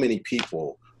so many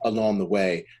people along the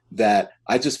way that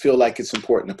I just feel like it's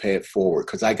important to pay it forward,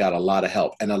 because I got a lot of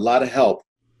help, and a lot of help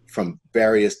from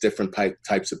various different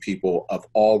types of people of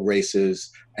all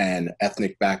races and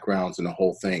ethnic backgrounds and the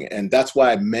whole thing. And that's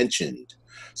why I mentioned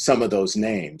some of those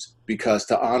names, because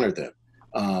to honor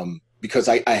them, because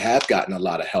I have gotten a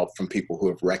lot of help from people who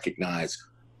have recognized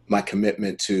my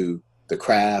commitment to the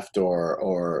craft,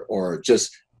 or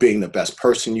just being the best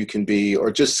person you can be,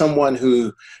 or just someone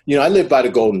who, I live by the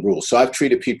golden rule. So I've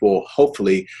treated people,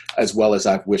 hopefully, as well as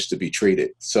I've wished to be treated.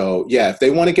 So yeah, if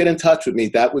they want to get in touch with me,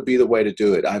 that would be the way to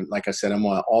do it. Like I said, I'm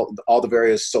on all the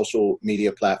various social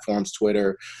media platforms,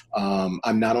 Twitter.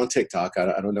 I'm not on TikTok.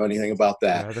 I don't know anything about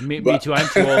that. Yeah, me too. I'm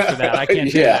too old for that. I can't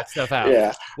figure that stuff out.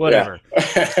 Yeah. Whatever.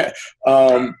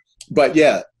 Yeah. But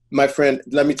yeah, my friend,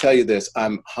 let me tell you this.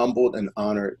 I'm humbled and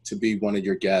honored to be one of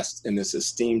your guests in this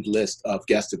esteemed list of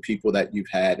guests of people that you've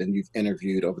had and you've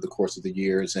interviewed over the course of the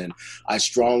years. And I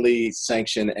strongly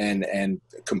sanction and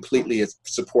completely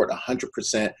support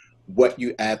 100% what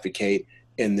you advocate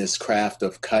in this craft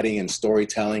of cutting and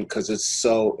storytelling, because it's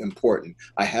so important.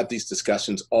 I have these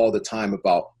discussions all the time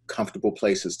about comfortable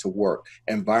places to work,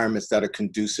 environments that are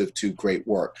conducive to great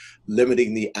work,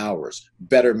 limiting the hours,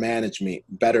 better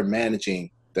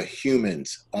managing the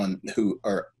humans who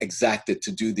are exacted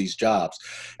to do these jobs.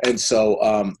 And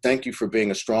so thank you for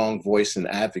being a strong voice and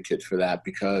advocate for that,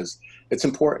 because it's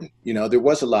important. There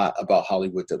was a lot about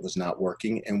Hollywood that was not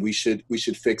working, and we should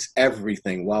fix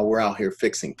everything while we're out here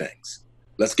fixing things.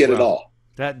 Let's get it all.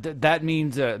 That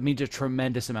means a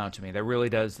tremendous amount to me. That really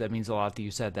does. That means a lot that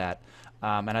you said that.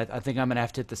 And I think I'm going to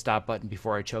have to hit the stop button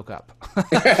before I choke up.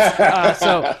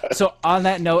 So on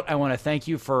that note, I want to thank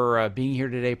you for being here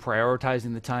today,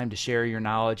 prioritizing the time to share your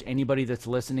knowledge. Anybody that's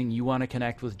listening, you want to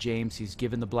connect with James, he's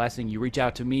given the blessing. You reach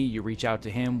out to me, you reach out to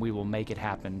him. We will make it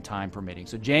happen, time permitting.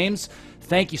 So James,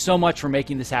 thank you so much for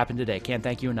making this happen today. Can't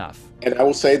thank you enough. And I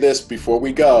will say this before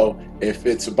we go. If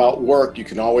it's about work, you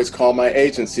can always call my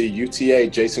agency,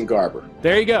 UTA Jason Garber.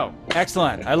 There you go.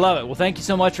 Excellent. I love it. Well, thank you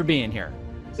so much for being here.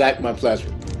 Zack, my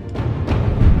pleasure.